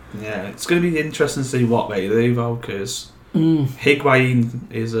 Yeah, it's going to be interesting to see what they do though, because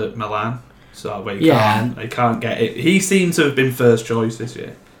Higuain is at Milan, so they can't get it. He seems to have been first choice this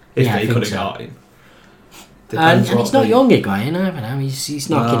year. If they could have got him. And he's not young Higuain either now. He's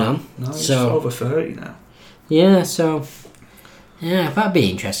knocking on. No, he's over 30 now. Yeah, so... Yeah, that'd be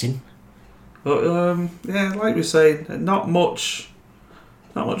interesting. But yeah, like we were saying, not much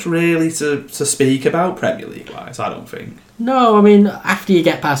really to speak about Premier League wise. I don't think. No, I mean, after you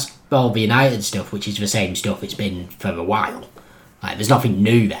get past all the United stuff, which is the same stuff it's been for a while, like there's nothing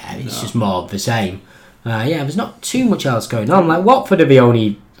new there. It's just more of the same. Yeah, there's not too much else going on. Like Watford are the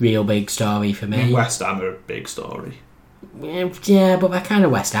only real big story for me. West Ham are a big story. Yeah, but they're kind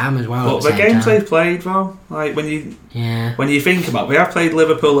of West Ham as well. But the games they've played, though, like when you think about it, they have played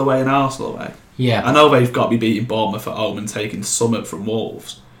Liverpool away and Arsenal away. Yeah. I know they've got to be beating Bournemouth at home and taking Summit from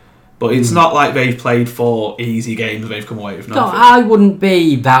Wolves. But it's not like they've played 4 easy games and they've come away with nothing. No, I wouldn't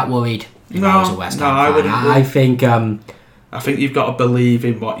be that worried if I was a West Ham fan. I wouldn't. I think... I think you've got to believe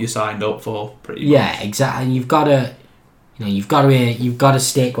in what you signed up for, pretty much. Yeah, exactly. And you've got to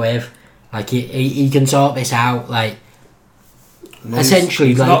stick with, like, he can sort this out, like, essentially...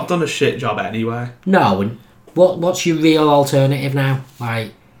 He's like, not done a shit job anyway. No, and what's your real alternative now?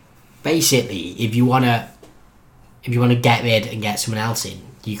 Like, basically, if you want to get rid and get someone else in,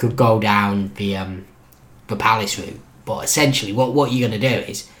 you could go down the Palace route. But essentially, what you're going to do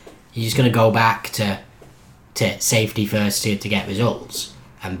is you're just going to go back to safety first to get results,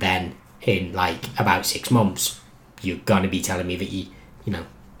 and then in like about 6 months, you're going to be telling me that you know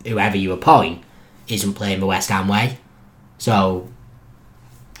whoever you appoint isn't playing the West Ham way. So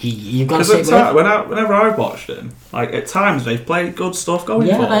you've got to stick with it. Whenever I've watched him, like at times they've played good stuff going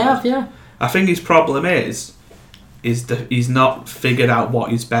forward. Yeah, they have. Yeah. I think his problem is he's not figured out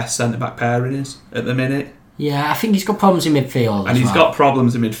what his best centre back pairing is at the minute. Yeah, I think he's got problems in midfield. And he's got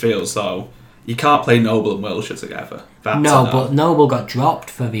problems in midfield, so you can't play Noble and Wilshere together. But Noble got dropped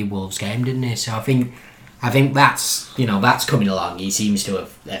for the Wolves game, didn't he? So I think that's that's coming along. He seems to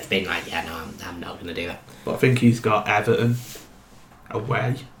have been like, yeah, no, I'm not going to do it. But I think he's got Everton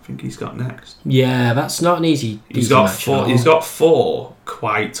away. I think he's got next. Yeah, that's not an easy. He's got four. He's got 4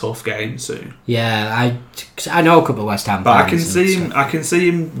 quite tough games soon. Yeah, I know a couple of West Ham. But I can see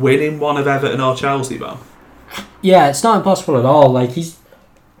him winning one of Everton or Chelsea, though. Yeah, it's not impossible at all. Like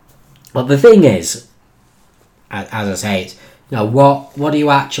but the thing is, as I say, it's, what do you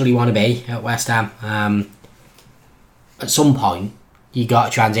actually want to be at West Ham? At some point, you got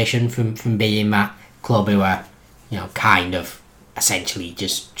to transition from being that club who are, kind of essentially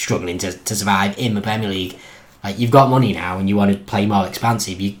just struggling to survive in the Premier League. Like, you've got money now and you want to play more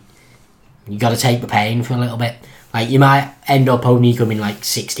expansive. You got to take the pain for a little bit. Like, you might end up only coming like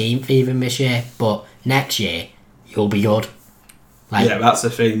 16th even this year, but next year you'll be good. Like, yeah, that's the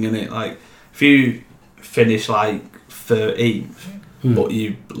thing, isn't it? Like, if you finish like 13th, but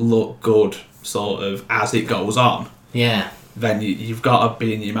you look good sort of as it goes on, yeah, then you've got to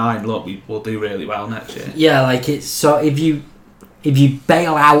be in your mind, look, we'll do really well next year. Yeah, like it's so if you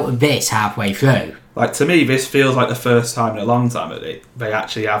bail out of this halfway through, like, to me, this feels like the first time in a long time that they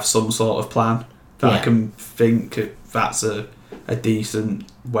actually have some sort of plan that I can think that's a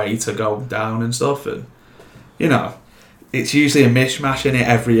decent way to go down and stuff. And it's usually a mishmash in it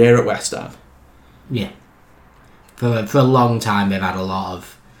every year at West Ham. Yeah, for a long time they've had a lot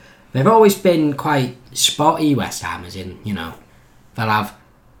of. They've always been quite spotty West Ham, as in they'll have.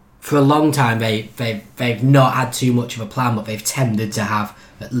 For a long time, they've not had too much of a plan, but they've tended to have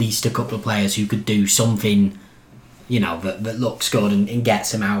at least a couple of players who could do something, that looks good and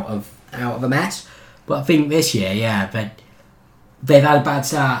gets them out of a mess. But I think this year, they've had a bad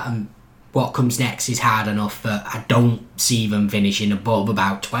start, and what comes next is hard enough that I don't see them finishing above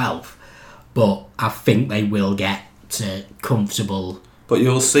about 12. But I think they will get to comfortable. But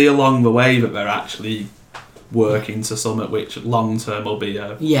you'll see along the way that they're actually working to something which long term will be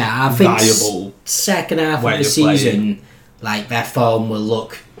a viable second half of the season, like, their form will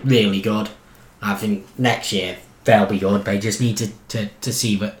look really good. I think next year they'll be good. They just need to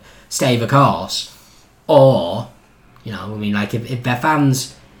stay the course, or if their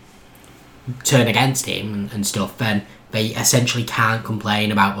fans turn against him and stuff, then they essentially can't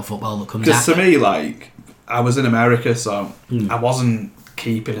complain about the football that comes after. Because to me, like, I was in America, so I wasn't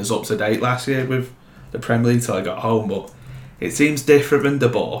keeping as up to date last year with the Premier League till I got home, but it seems different than De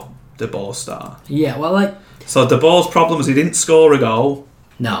Boer's start. Yeah, well, like... So De Boer's problem was he didn't score a goal.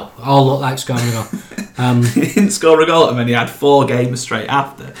 No, all looked like scoring a goal. He didn't score a goal, and then he had 4 games straight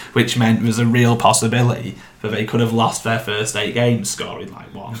after, which meant there was a real possibility that they could have lost their first 8 games scoring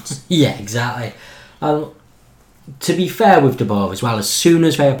like once. Yeah, exactly. To be fair with De Boer as well, as soon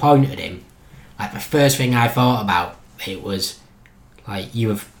as they appointed him, like, the first thing I thought about it was, like,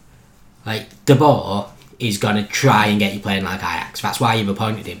 De Boer is going to try and get you playing like Ajax. That's why you've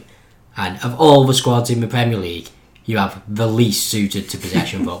appointed him. And of all the squads in the Premier League, you have the least suited to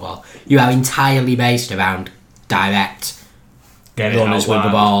possession football. You are entirely based around direct runners with the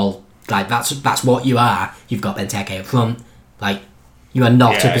ball, like that's what you are. You've got Benteke up front. Like, you are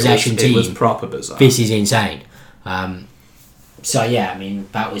not a possession team. It was proper bizarre. This is insane. So yeah, I mean,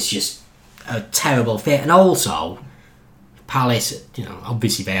 that was just a terrible fit. And also, Palace,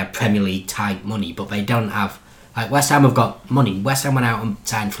 obviously they have Premier League type money, but they don't have, like, West Ham have got money. West Ham went out and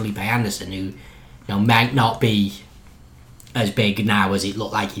signed Felipe Anderson, who might not be as big now as it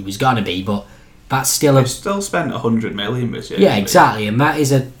looked like he was gonna be, but that's still They still spent 100 million this year. Yeah, exactly, and that is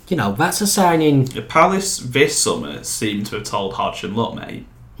that's a signing. Palace this summer seem to have told Hodgson, look, mate,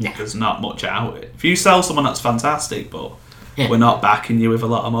 there's not much out of it. If you sell someone, that's fantastic, but we're not backing you with a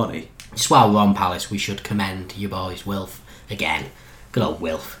lot of money. Just while we're on Palace, we should commend your boys, Wilf, again. Good old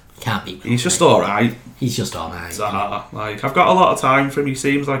Wilf. Can't beat Wilf. He's just alright. He's just alright. Zaha. Like, I've got a lot of time for him. He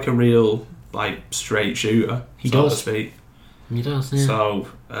seems like a real, like, straight shooter, so to speak. He does, yeah. So,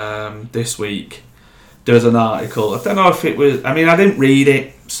 this week, there was an article. I don't know if it was... I mean, I didn't read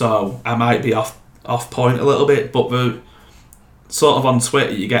it, so I might be off point a little bit, but the sort of on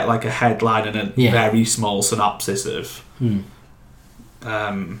Twitter, you get, like, a headline and a very small synopsis of...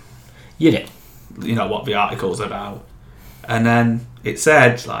 You did. What the article's about. And then it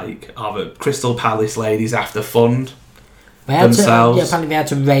said, like, the Crystal Palace ladies have to fund themselves. Apparently they had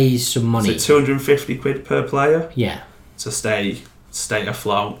to raise some money. Is it £250 per player? Yeah. To stay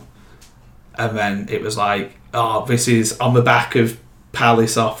afloat. And then it was like, this is on the back of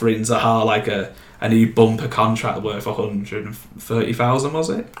Palace offering Zaha like a new bumper contract worth 130,000, was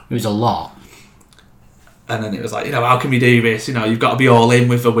it? It was a lot. And then it was like, how can we do this? You've got to be all in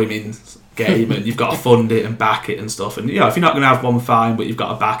with the women's game and you've got to fund it and back it and stuff. And, if you're not going to have one, fine, but you've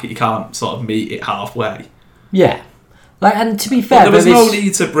got to back it. You can't sort of meet it halfway. Yeah. Like, and to be fair... But there was no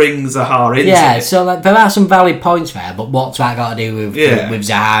need to bring Zaha into it. Yeah, so like, there are some valid points there, but what's that got to do with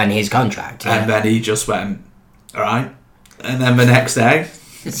Zaha and his contract? And then he just went, alright. And then the next day...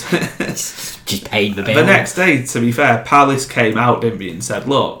 just paid the bill. The next day, to be fair, Palace came out, didn't he, and said,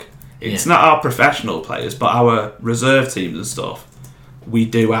 look... It's not our professional players, but our reserve teams and stuff. We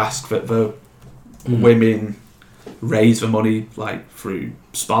do ask that the women raise the money, like, through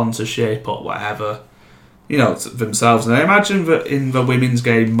sponsorship or whatever, themselves. And I imagine that in the women's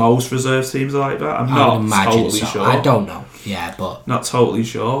game, most reserve teams are like that. I'm not totally sure. I don't know. Yeah, but... Not totally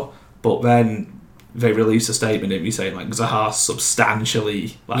sure. But then they released a statement, didn't we, saying, like, Zaha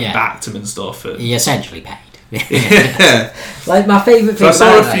substantially, backed him and stuff. And he essentially paid. Yeah. Like, my favourite thing. So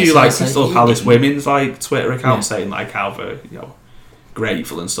I saw a few Crystal Palace women's Twitter accounts saying how they're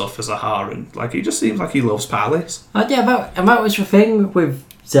grateful and stuff for Zaha, and like he just seems like he loves Palace. And that was the thing with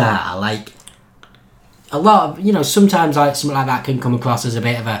Zaha. Like, a lot of sometimes something like that can come across as a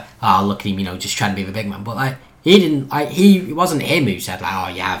bit of a look at him, just trying to be the big man. But like he didn't it wasn't him who said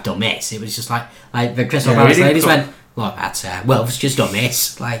like I've done this. It was just like the Crystal Palace ladies went, look, that's Wilf's just done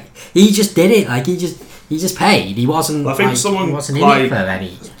this. Like he just did it. Like he just paid. He wasn't. I think someone he wasn't in it for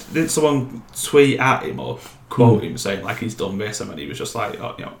any. Did someone tweet at him or quote him saying like he's done this, and then he was just like,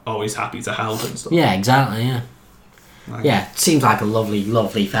 always happy to help and stuff. Yeah, exactly. Yeah. Yeah, seems like a lovely,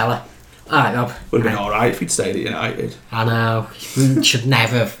 lovely fella. Alright, Rob. Would have been alright if he'd stayed at United. I know. He should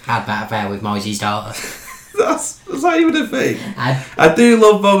never have had that affair with Moisey's daughter. That's not even a thing. I do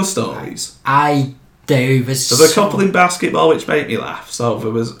love those stories. I do. There's a couple in basketball which make me laugh. So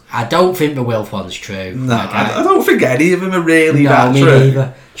there was. I don't think the Wilf one's true. No, I don't think any of them are really that true.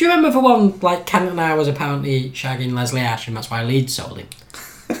 Neither. Do you remember the one like Cantona was apparently shagging Leslie Ash, and that's why Leeds sold him?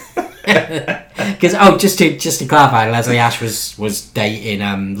 Because just to clarify, Leslie Ash was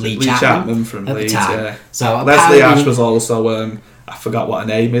dating Lee Chapman from at Leeds. the time. Yeah. So Leslie Ash was also I forgot what her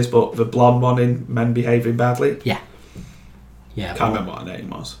name is, but the blonde one in Men Behaving Badly. Yeah. Can't remember what her name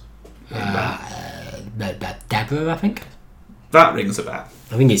was. Deborah, I think. That rings a bell.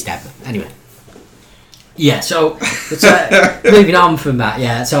 I think it's Deborah. Anyway. Yeah, so moving on from that,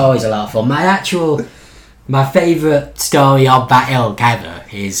 it's always a lot of fun. My favourite story of that ilk ever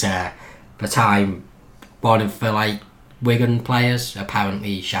is the time one of the Wigan players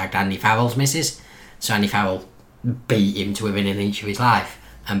apparently shagged Andy Farrell's missus. So Andy Farrell beat him to within an inch of his life,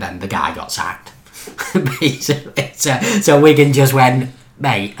 and then the guy got sacked. Basically, so Wigan just went,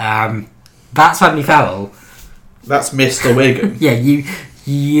 mate, that's Andy Farrell. That's Mr. Wigan. Yeah,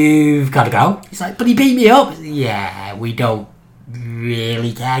 you've got to go. He's like, but he beat me up. Yeah, we don't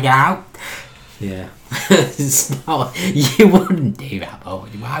really care, get out. Yeah. You wouldn't do that, but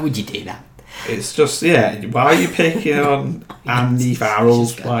why would you do that? It's just, why are you picking on Andy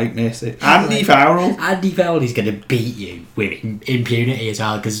Farrell's missus? Andy Farrell? Andy Farrell is going to beat you with impunity as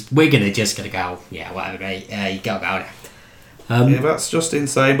well, because we're going to just going to go, whatever, mate, you got to go now. That's just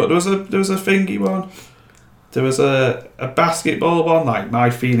insane. But there was a thingy one. There was a basketball one, like my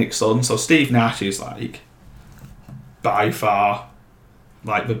Phoenix Suns. So Steve Nash is like by far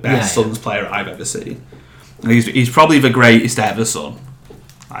like the best Suns player I've ever seen. And he's probably the greatest ever Sun.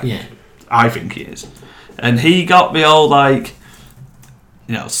 Like, I think he is. And he got the old like,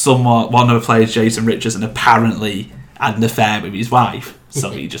 you know, somewhat one of the players, Jason Richardson, apparently had an affair with his wife, so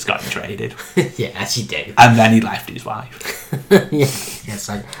he just got him traded. As he did. And then he left his wife. Yes,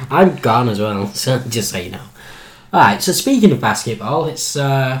 I'm gone as well, so just so you know. Alright, so speaking of basketball, it's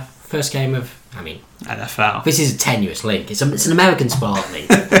first game of, NFL. This is a tenuous link. It's an American sport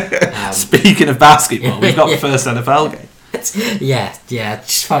link. Speaking of basketball, we've got the first NFL game.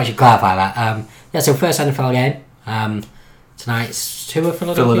 Just thought I should clarify that. So first NFL game. Tonight's two of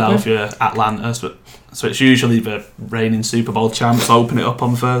Philadelphia, Atlanta. So it's usually the reigning Super Bowl champs open it up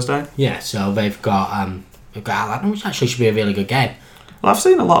on Thursday. Yeah, so they've got Atlanta, which actually should be a really good game. Well, I've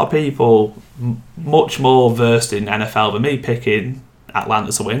seen a lot of people much more versed in NFL than me picking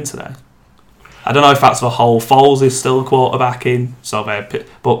Atlanta to win today. I don't know if that's the whole Foles is still quarterbacking,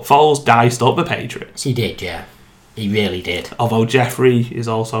 but Foles diced up the Patriots. He did, yeah. He really did. Although Jeffrey is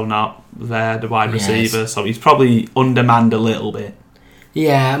also not there, the wide receiver, so he's probably undermanned a little bit.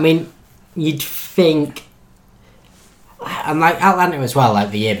 Yeah, you'd think, and like Atlanta as well, like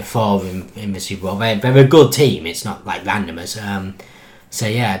the year before in the Super Bowl, they're a good team. It's not like randomers. So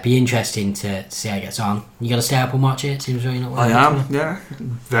yeah, it'd be interesting to see how it gets on. You got to stay up and watch it. Seems really not. I am, yeah,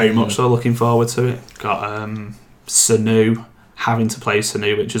 very much so. Looking forward to it. Got Sanu having to play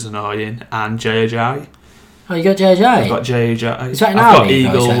Sanu, which is annoying, and J.J. Oh, you got J.J. I've got J.J. Is that in I've our got league,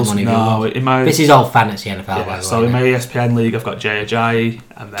 Eagles. No, in my this is all fantasy NFL. Yeah, by the so way, in my ESPN league, I've got J.J.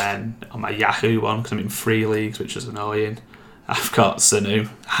 and then on my Yahoo one, because I'm in 3 leagues, which is annoying, I've got Sanu.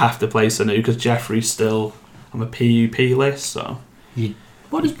 I have to play Sanu because Jeffrey's still on the PUP list, so.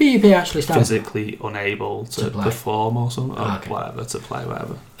 What does PUP actually stand for? Physically unable to perform or something. Or whatever, to play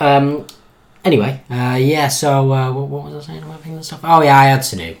whatever. Anyway, so what was I saying about things and stuff? Oh yeah, I had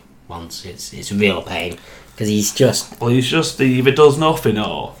Sanu once. It's a real pain because he's just... Well, he either does nothing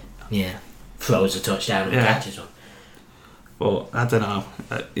or... Yeah, throws a touchdown and catches one. But I don't know.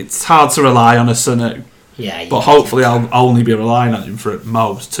 It's hard to rely on a Sanu. Yeah. But hopefully I'll only be relying on him for at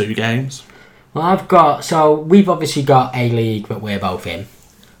most 2 games. Well, we've obviously got a league that we're both in.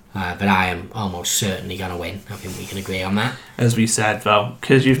 But I am almost certainly going to win. I think we can agree on that. As we said, though,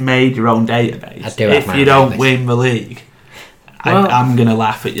 because you've made your own database, if you don't win the league, I'm going to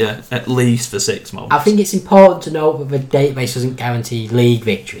laugh at you at least for 6 months. I think it's important to note that the database doesn't guarantee league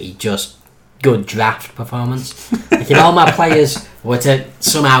victory, just good draft performance. If all my players were to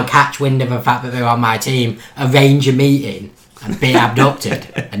somehow catch wind of the fact that they're on my team, arrange a meeting and be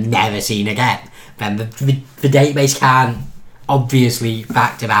abducted and never seen again, then the database can't obviously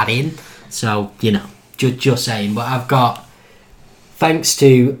factor that in. So, just saying. But I've got, thanks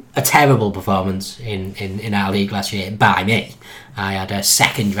to a terrible performance in our league last year by me, I had a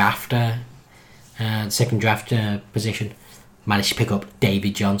second draft position. Managed to pick up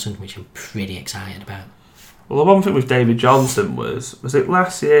David Johnson, which I'm pretty excited about. Well, the one thing with David Johnson was it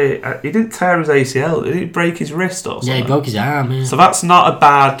last year, he didn't tear his ACL, did he break his wrist or something? Yeah, he broke his arm, yeah. So that's not a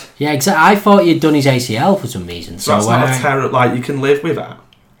bad... Yeah, exactly. I thought he'd done his ACL for some reason. So that's not a terror, like, you can live with that.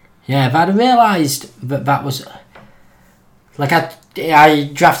 Yeah, but I realised that was... Like, I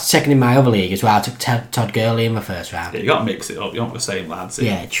drafted second in my other league as well. I took Todd Gurley in the first round. Yeah, you got to mix it up. You want the same lads in.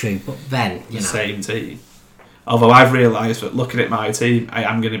 Yeah, true. But then, the same team. Although I've realised that looking at my team, I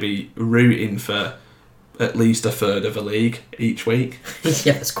am going to be rooting for at least a third of a league each week.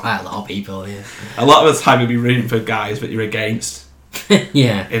 Yeah, that's quite a lot of people, yeah. A lot of the time you'll be rooting for guys that you're against.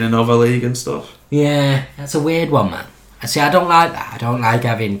 Yeah. In another league and stuff. Yeah, that's a weird one, man. See, I don't like that. I don't like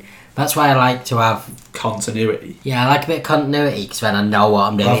having... That's why I like to have... Continuity. Yeah, I like a bit of continuity because then I know what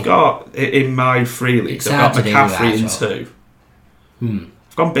I'm doing. I've got, in my 3 leagues, I've got McCaffrey in 2.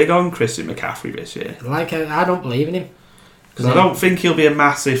 I've gone big on Christian McCaffrey this year. I don't believe in him. Because I don't think he'll be a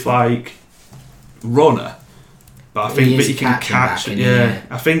massive, runner. But I think that he can catch it. Yeah.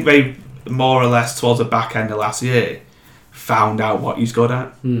 I think they, more or less, towards the back end of last year, found out what he's good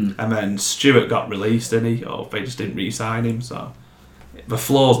at. And then Stewart got released, didn't he? Or they just didn't re-sign him, so... The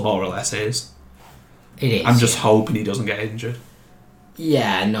floor's more or less his. It is. I'm just hoping he doesn't get injured.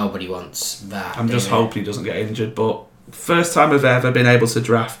 Yeah, nobody wants that. I'm just hoping he doesn't get injured, but first time I've ever been able to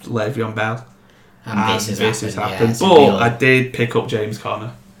draft Le'Veon Bell. And this has happened. Yeah, but I did pick up James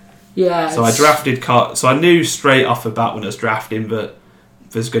Conner. Yeah. So I drafted so I knew straight off the bat when I was drafting that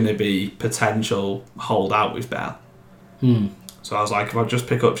there's going to be potential holdout with Bell. So I was like, if I just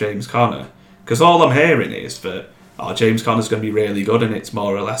pick up James Conner, because all I'm hearing is that James Conner's going to be really good and it's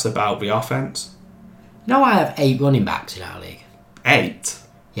more or less about the offense. No, I have 8 running backs in our league. 8?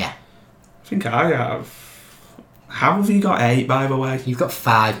 Yeah. I think I have. How have you got 8, by the way? You've got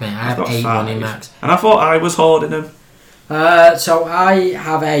 5, mate. I have 8 running backs. And I thought I was hoarding them. So I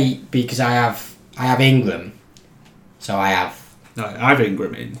have 8 because I have Ingram. So I have... No, I have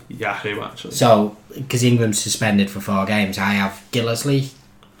Ingram in Yahoo, actually. So, because Ingram's suspended for 4 games, I have Gillisley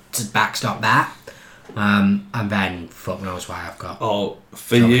to backstop that. And then, fuck knows why I've got... Oh,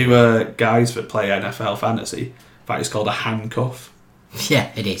 for you guys that play NFL fantasy, that is called a handcuff.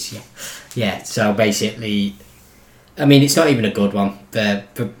 Yeah, it is, yeah. Yeah, so basically... I mean, it's not even a good one. The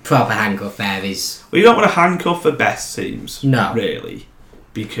proper handcuff there is... Well, you don't want to handcuff the best teams. No. Really.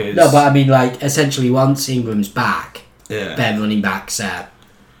 Because... No, but I mean, like, essentially once Ingram's back, yeah, their running backs are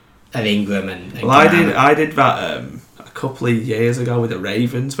Ingram and well, I did that a couple of years ago with the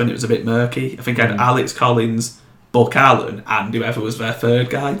Ravens when it was a bit murky. I think I had Alex Collins, Buck Allen, and whoever was their third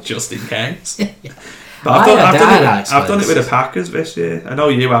guy, just in case. But I've done it with the Packers this year. I know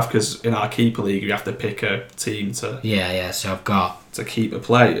you have, because in our keeper league you have to pick a team to so I've got to keep the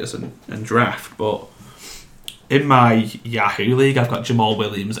players and draft. But in my Yahoo league, I've got Jamal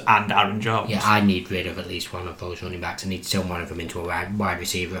Williams and Aaron Jones. Yeah, I need rid of at least one of those running backs. I need to turn one of them into a wide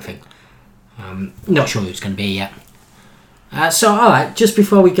receiver, I think. Not sure who it's going to be yet. So, alright, just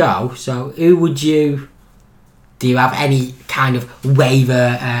before we go, so who would you... Do you have any kind of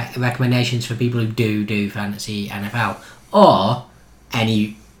waiver recommendations for people who do fantasy NFL? Or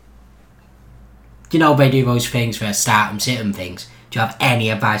any... You know, they do those things for start them, sit them things. Do you have any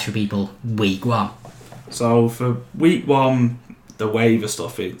advice for people week 1? So for week 1, the waiver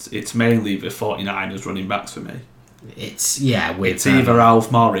stuff, it's mainly the 49ers running backs for me. It's either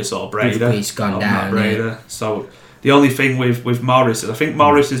Alf Morris or Breda. He's gone down. Breda. So the only thing with Morris is I think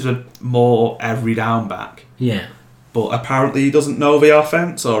Morris is a more every down back. Yeah. But apparently he doesn't know the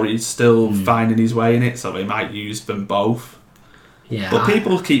offense, or he's still finding his way in it, so they might use them both. Yeah. But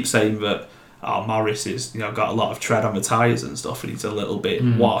people keep saying that Morris is got a lot of tread on the tyres and stuff, and he's a little bit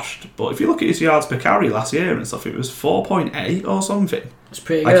washed. But if you look at his yards per carry last year and stuff, it was 4.8 or something. It's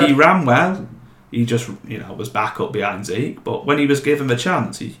pretty good. He ran well. He just was back up behind Zeke, but when he was given the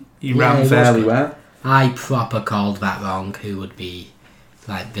chance, he ran fairly well. I proper called that wrong. Who would be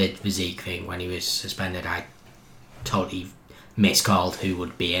like the Zeke thing when he was suspended? I totally miscalled who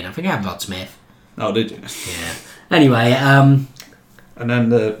would be in. I think I had Rod Smith. Oh, did you? Yeah. Anyway, and then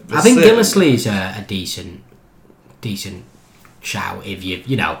the I think Gillisley's a decent shout if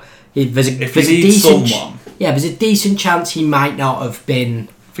if there's a decent someone. Yeah, there's a decent chance he might not have been.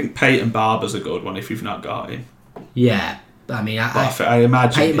 I think Peyton Barber's a good one if you've not got him. Yeah, I mean, I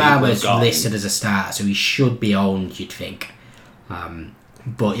imagine Peyton Barber's listed as a starter, so he should be owned. You'd think,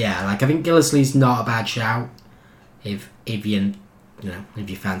 but yeah, like I think Gillisley's not a bad shout if you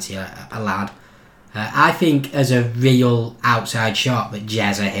fancy a lad. I think as a real outside shot that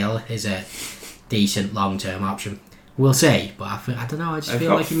Jezza Hill is a decent long-term option. We'll see, but I don't know. I just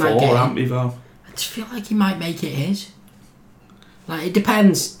feel like he might get it. I just feel like he might make it his. Like it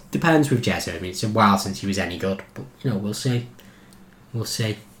depends with Jezza. I mean, it's a while since he was any good, but we'll see. We'll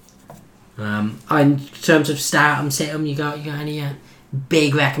see. In terms of start and sit 'em, you got any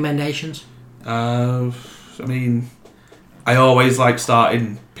big recommendations? I mean, I always like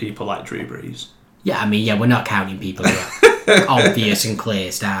starting people like Drew Brees. Yeah, I mean, we're not counting people who are obvious and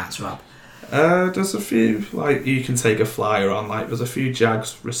clear starts, Rob. There's a few, like, you can take a flyer on, like, there's a few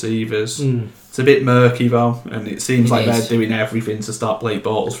Jags receivers. It's a bit murky, though, and it seems like they're doing everything to stop Blake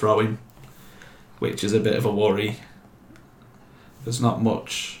Bortles throwing, which is a bit of a worry. There's not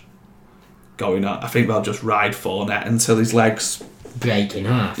much going on. I think they'll just ride Fournette until his legs break in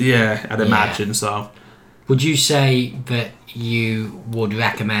half. Yeah, I'd imagine so. Would you say that you would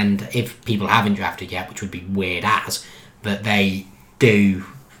recommend, if people haven't drafted yet, which would be weird as, that they do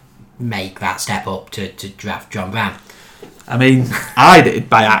make that step up to draft John Brown? I mean, I did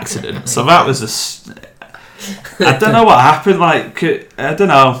by accident, so that was I don't know what happened, like, I don't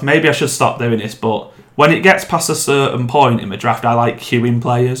know, maybe I should stop doing this, but when it gets past a certain point in the draft, I like queuing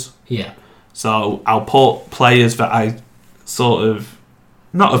players. Yeah. So I'll put players that I sort of,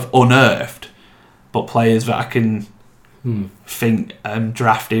 not have unearthed, but players that I can think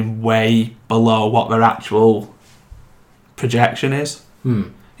drafting way below what their actual projection is.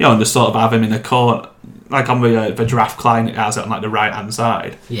 And just sort of have him in the corner, like on the draft client, it has it on like the right hand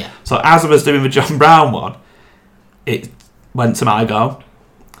side. Yeah. So as I was doing the John Brown one, it went to my go.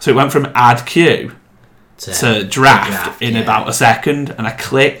 So it went from add queue to draft in about a second, and I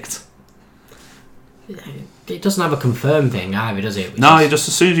clicked. It doesn't have a confirm thing either, does it? No, just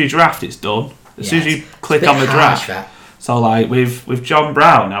as soon as you draft, it's done. As soon as you click on the draft. So like with John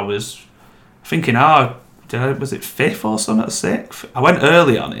Brown, I thinking, was it 5th or something, 6th? I went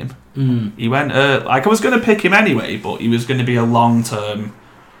early on him. He went like I was going to pick him anyway, but he was going to be a long term.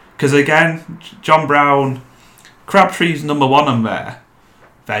 Because again, John Brown, Crabtree's number 1 on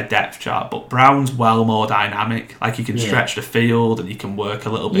their depth chart, but Brown's well more dynamic. Like he can stretch the field and he can work a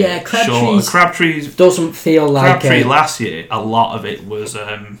little bit. Yeah, Crabtree's doesn't feel like Crabtree last year. A lot of it was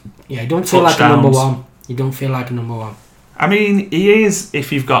he don't feel like a number 1. He don't feel like a number 1. I mean, he is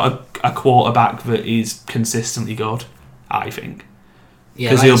if you've got a quarterback that is consistently good. I think.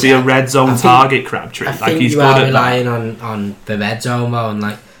 Because like he'll be a red zone target, Crabtree. I think he's you good are at relying that. on the red zone though, and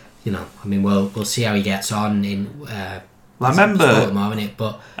I mean, we'll see how he gets on in. I remember.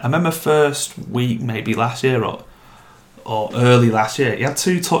 But I remember first week, maybe last year or early last year, he had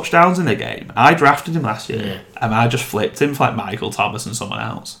 2 touchdowns in a game. I drafted him last year, and I just flipped him for like Michael Thomas and someone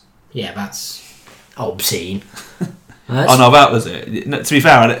else. Yeah, that's obscene. Oh no, that was it. To be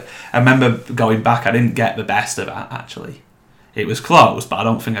fair, I remember going back. I didn't get the best of that actually. It was close, but I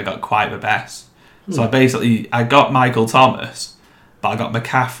don't think I got quite the best. So I got Michael Thomas, but I got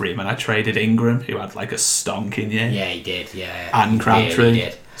McCaffrey, and I traded Ingram, who had like a stonking year. Yeah, he did. Yeah, and Crabtree. Really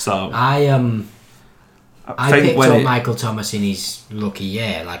did. So I picked up Michael Thomas in his rookie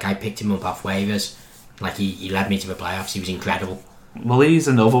year. Like I picked him up off waivers. Like he led me to the playoffs. He was incredible. Well, he's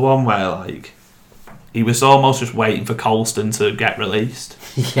another one where like he was almost just waiting for Colston to get released.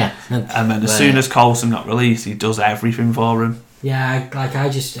 Yeah. And then as soon as Colston got released, he does everything for him. Yeah,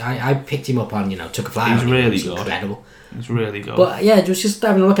 I picked him up on, took a flyer. He's really good. Incredible. He's really good. But yeah, just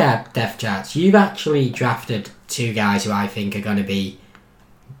having a look at depth charts. You've actually drafted 2 guys who I think are going to be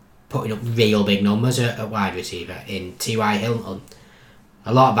putting up real big numbers at wide receiver in T.Y. Hilton.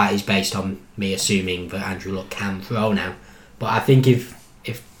 A lot of that is based on me assuming that Andrew Luck can throw now. But I think if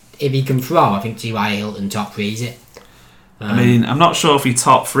he can throw, I think T.Y. Hilton top threes it. I mean, I'm not sure if he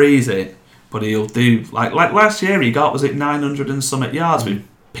top threes it, but he'll do like last year he got 900 and something yards with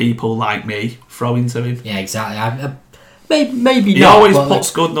people like me throwing to him. Yeah, exactly. Maybe he not. He always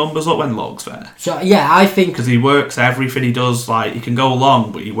puts good numbers up when Luck's there. So yeah, I think because he works everything he does. Like he can go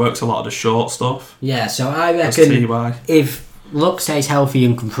long, but he works a lot of the short stuff. Yeah, so I reckon if Luck stays healthy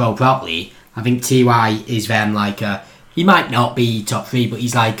and can throw properly, I think Ty is then like he might not be top 3, but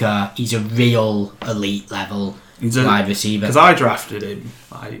he's a real elite level wide receiver. Because I drafted him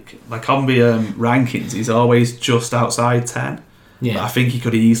like on the rankings, he's always just outside 10. Yeah, but I think he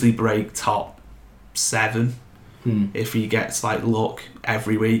could easily break top 7 if he gets like Luck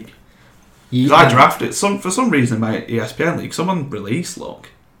every week. Yeah. I drafted for some reason in my ESPN league. Someone released Luck.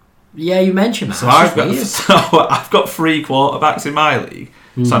 Yeah, you mentioned that. So I've got 3 quarterbacks in my league.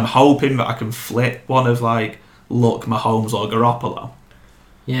 So I'm hoping that I can flip one of like Luck, Mahomes, or Garoppolo.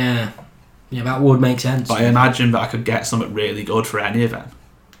 Yeah, that would make sense. But I imagine that I could get something really good for any of them.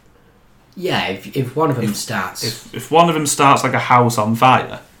 Yeah, if one of them starts, if one of them starts like a house on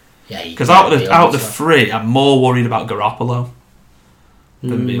fire. Yeah, because out of the 3, I'm more worried about Garoppolo. I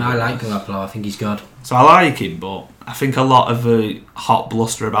like Garoppolo. I think he's good. So I like him, but I think a lot of the hot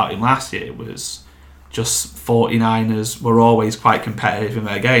bluster about him last year was just 49ers were always quite competitive in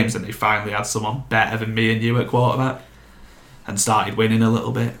their games, and they finally had someone better than me and you at quarterback and started winning a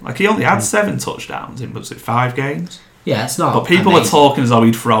little bit. Like he only had 7 touchdowns in, was it 5 games? Yeah, it's not. But people were talking as though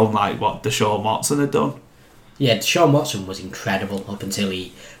he'd thrown like what Deshaun Watson had done. Yeah, Deshaun Watson was incredible up until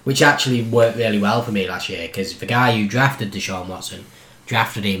which actually worked really well for me last year, because the guy who drafted Deshaun Watson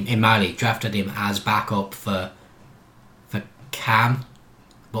drafted him in my league, drafted him as backup for Cam,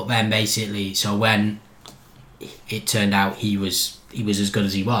 but then basically, so when it turned out he was as good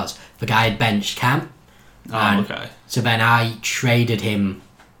as he was, the guy had benched Cam. Okay. So then I traded him.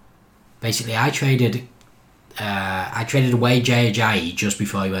 Basically, I traded away Jay Ajayi just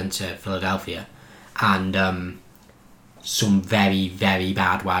before he went to Philadelphia, and some very, very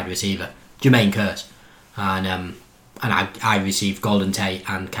bad wide receiver, Jermaine Kearse, and I received Golden Tate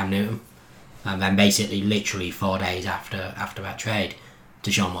and Cam Newton, and then basically literally 4 days after that trade,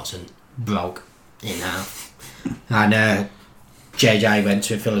 Deshaun Watson broke in half, and JJ went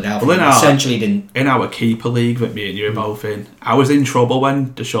to Philadelphia. Well, essentially didn't. In our keeper league that me and you were both in, I was in trouble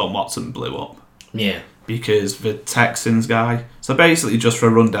when Deshaun Watson blew up. Yeah. Because the Texans guy. So basically, just for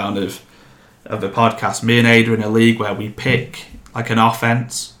a rundown of the podcast, me and Ada are in a league where we pick like an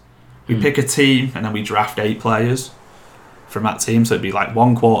offense. We pick a team and then we draft 8 players from that team. So it'd be like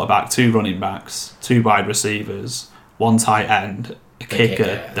 1 quarterback, 2 running backs, 2 wide receivers, 1 tight end, a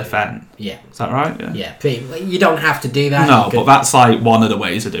kicker, defend. Yeah. Is that right? Yeah. You don't have to do that. No, but that's like one of the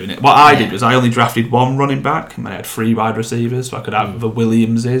ways of doing it. What I did was I only drafted 1 running back and I had 3 wide receivers, so I could have the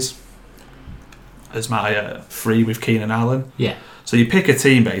Williamses as my 3 with Keenan Allen. Yeah. So you pick a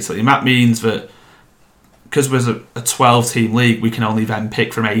team basically, and that means that because we're a 12-team league, we can only then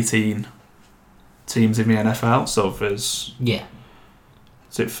pick from 18 teams in the NFL. So there's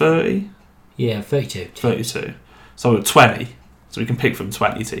is it 30? Yeah, 32. 32. So 20. So we can pick from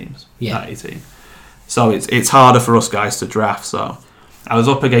 20 teams. Yeah. Not 18. So it's harder for us guys to draft. So I was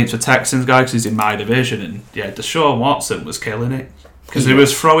up against the Texans guy because he's in my division, and Deshaun Watson was killing it because he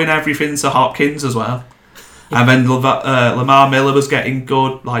was throwing everything to Hopkins as well. And then Lamar Miller was getting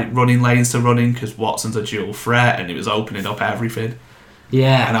good, like running lanes to running because Watson's a dual threat, and he was opening up everything.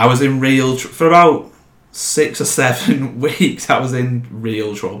 Yeah. And I was in for about 6 or 7 weeks. I was in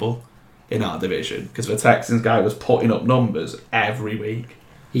real trouble in our division because the Texans guy was putting up numbers every week.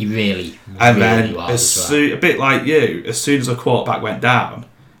 He really was. A bit like you, as soon as a quarterback went down,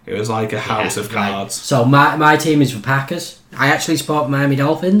 it was like a house of cards. So my team is the Packers. I actually support Miami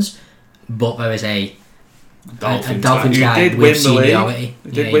Dolphins, but there is a Dolphins guy who with did win seniority. the league.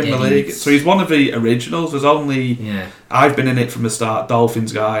 He did win the league. So he's one of the originals. There's only... I've been in it from the start.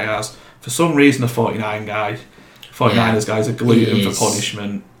 Dolphins guy has. For some reason, the 49ers guy's a gluten for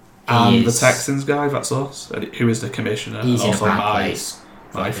punishment. And the Texans guy, that's us, who is the commissioner. He's also in a bad place.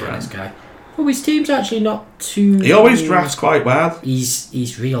 My friend. Guy. Well, his team's actually not too... He always drafts quite well.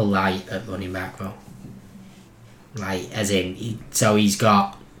 He's real light at running back, though. Like, as in... He's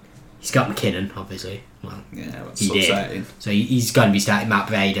got McKinnon, obviously. Well, yeah, that's upsetting. So he's going to be starting Matt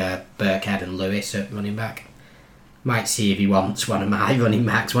Breda, Burkhead and Lewis at running back. Might see if he wants one of my running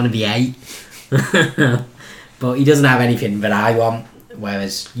backs, one of the 8. But he doesn't have anything that I want,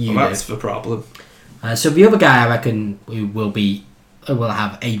 whereas you do. That's the problem. So the other guy I reckon who will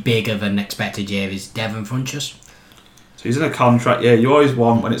have a bigger than expected year is Devin Funchess. So he's in a contract year. You always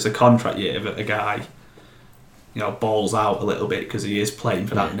want, when it's a contract year, that a guy... balls out a little bit because he is playing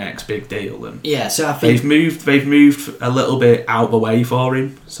for that next big deal. And so I think they've moved a little bit out of the way for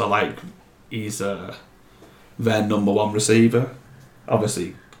him. So like he's their number 1 receiver.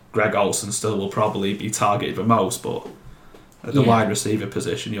 Obviously, Greg Olsen still will probably be targeted the most, but at the wide receiver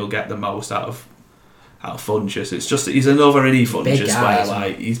position, you'll get the most out of Funchess. It's just that he's another Funchess where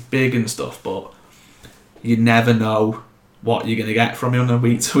like he's big and stuff, but you never know what you're going to get from him on a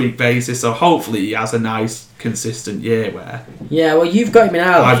week-to-week basis. So hopefully he has a nice, consistent year where... Yeah, well, you've got him in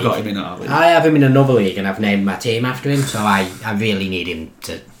our league. I've got him in our league. I have him in another league, and I've named my team after him, so I really need him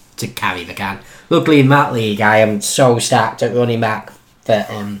to carry the can. Luckily, in that league, I am so stacked at running back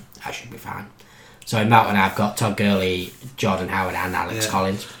that I should be fine. So in that one, I've got Todd Gurley, Jordan Howard, and Alex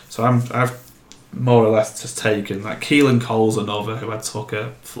Collins. So I've more or less just taken... Like, Keelan Cole's another who I took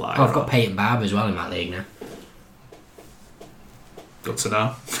a flyer I've got Peyton Barber as well in that league now. Good to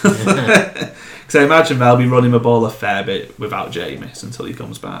know. Because I imagine they'll be running the ball a fair bit without Jameis until he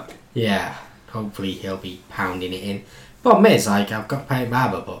comes back. Yeah, hopefully he'll be pounding it in. Problem is, like, I've got Peyton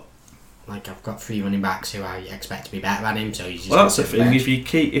Barber, but like I've got 3 running backs who I expect to be better than him. So he's just that's the thing.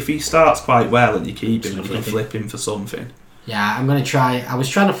 If he starts quite well and you keep him, you can flip him for something. Yeah, I'm gonna try. I was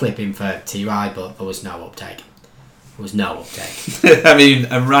trying to flip him for T.Y., but there was no uptake. I mean,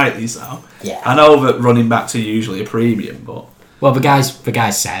 and rightly so. Yeah. I know that running backs are usually a premium, but. Well, the guy's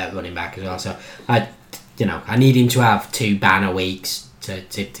set at running back as well, so I need him to have 2 banner weeks to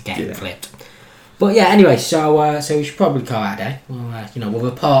get him flipped. But yeah, anyway, so we should probably call that a day. We'll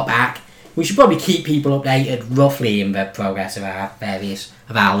report back. We should probably keep people updated roughly in the progress of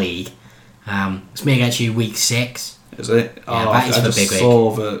our league. It's me against you week 6. Is it? Yeah, that is I the just big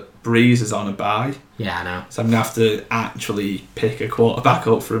saw that Breeze is on a bye. Yeah, I know. So I'm gonna have to actually pick a quarterback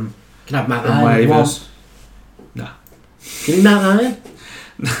up from Matt waivers. Nah. Give me Matt Ryan.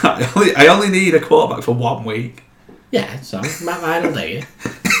 I only need a quarterback for 1 week. Yeah, so Matt Ryan will do you.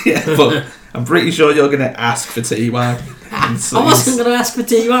 Yeah, but I'm pretty sure you're going to ask for T.Y. I wasn't going to ask for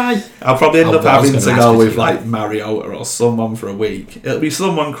T.Y. I'll probably end up having to go with like Mariota or someone for a week. It'll be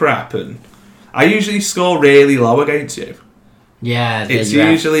someone crap, and I usually score really low against you. Yeah, it's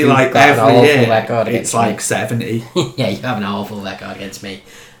usually like every year it's like 70. Yeah, you have an awful record against me.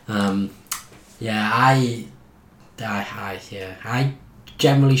 I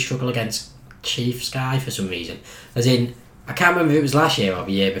generally struggle against Chiefs guy for some reason. As in, I can't remember if it was last year or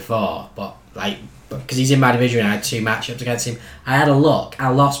the year before, but because he's in my division and I had 2 matchups against him, I had a look. I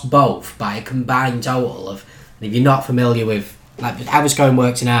lost both by a combined total of, and if you're not familiar with like how the scoring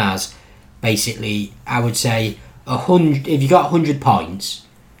works in ours, basically I would say 100. If you got 100 points,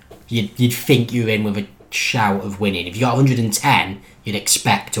 you'd think you're in with a shout of winning. If you got 110, you'd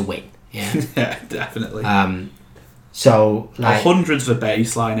expect to win. Yeah, yeah, definitely. So like 100's the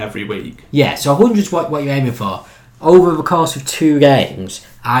baseline every week. Yeah, so 100's what you're aiming for. over the course of 2 games,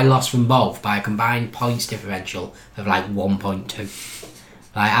 I lost them both by a combined points differential of like 1.2.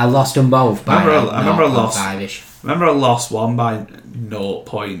 Like, I lost them both by I remember I lost 5-ish. Remember I lost one by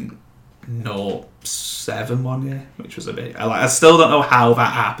 0.07 one year, which was a bit... I still don't know how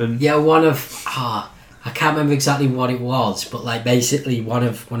that happened. Yeah, I can't remember exactly what it was, but like basically one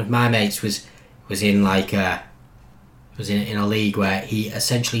of my mates was in like was in a league where he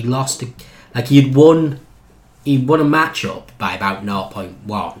essentially lost like he'd won a matchup by about 0.1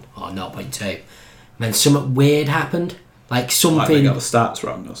 or 0.2. And then something weird happened. Like something... Like they got the stats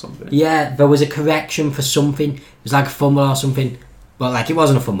wrong or something. Yeah, there was a correction for something. It was like a fumble or something. But like it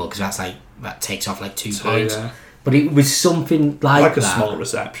wasn't a fumble because that takes off like 2 points. Yeah. But it was something like a that. small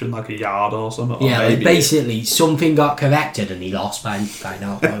reception, like a yard or something. Yeah, or like basically something got corrected and he lost by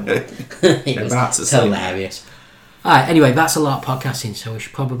 0.1. It was hilarious. Alright, anyway, that's a lot of podcasting, so we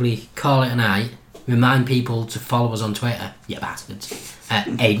should probably call it a night. Remind people to follow us on Twitter, you bastards, at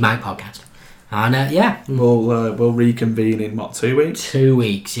Aid Mike Podcast. And we'll reconvene in 2 weeks? 2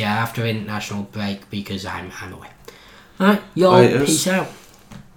 weeks, yeah, after international break because I'm away. Alright, y'all, peace out.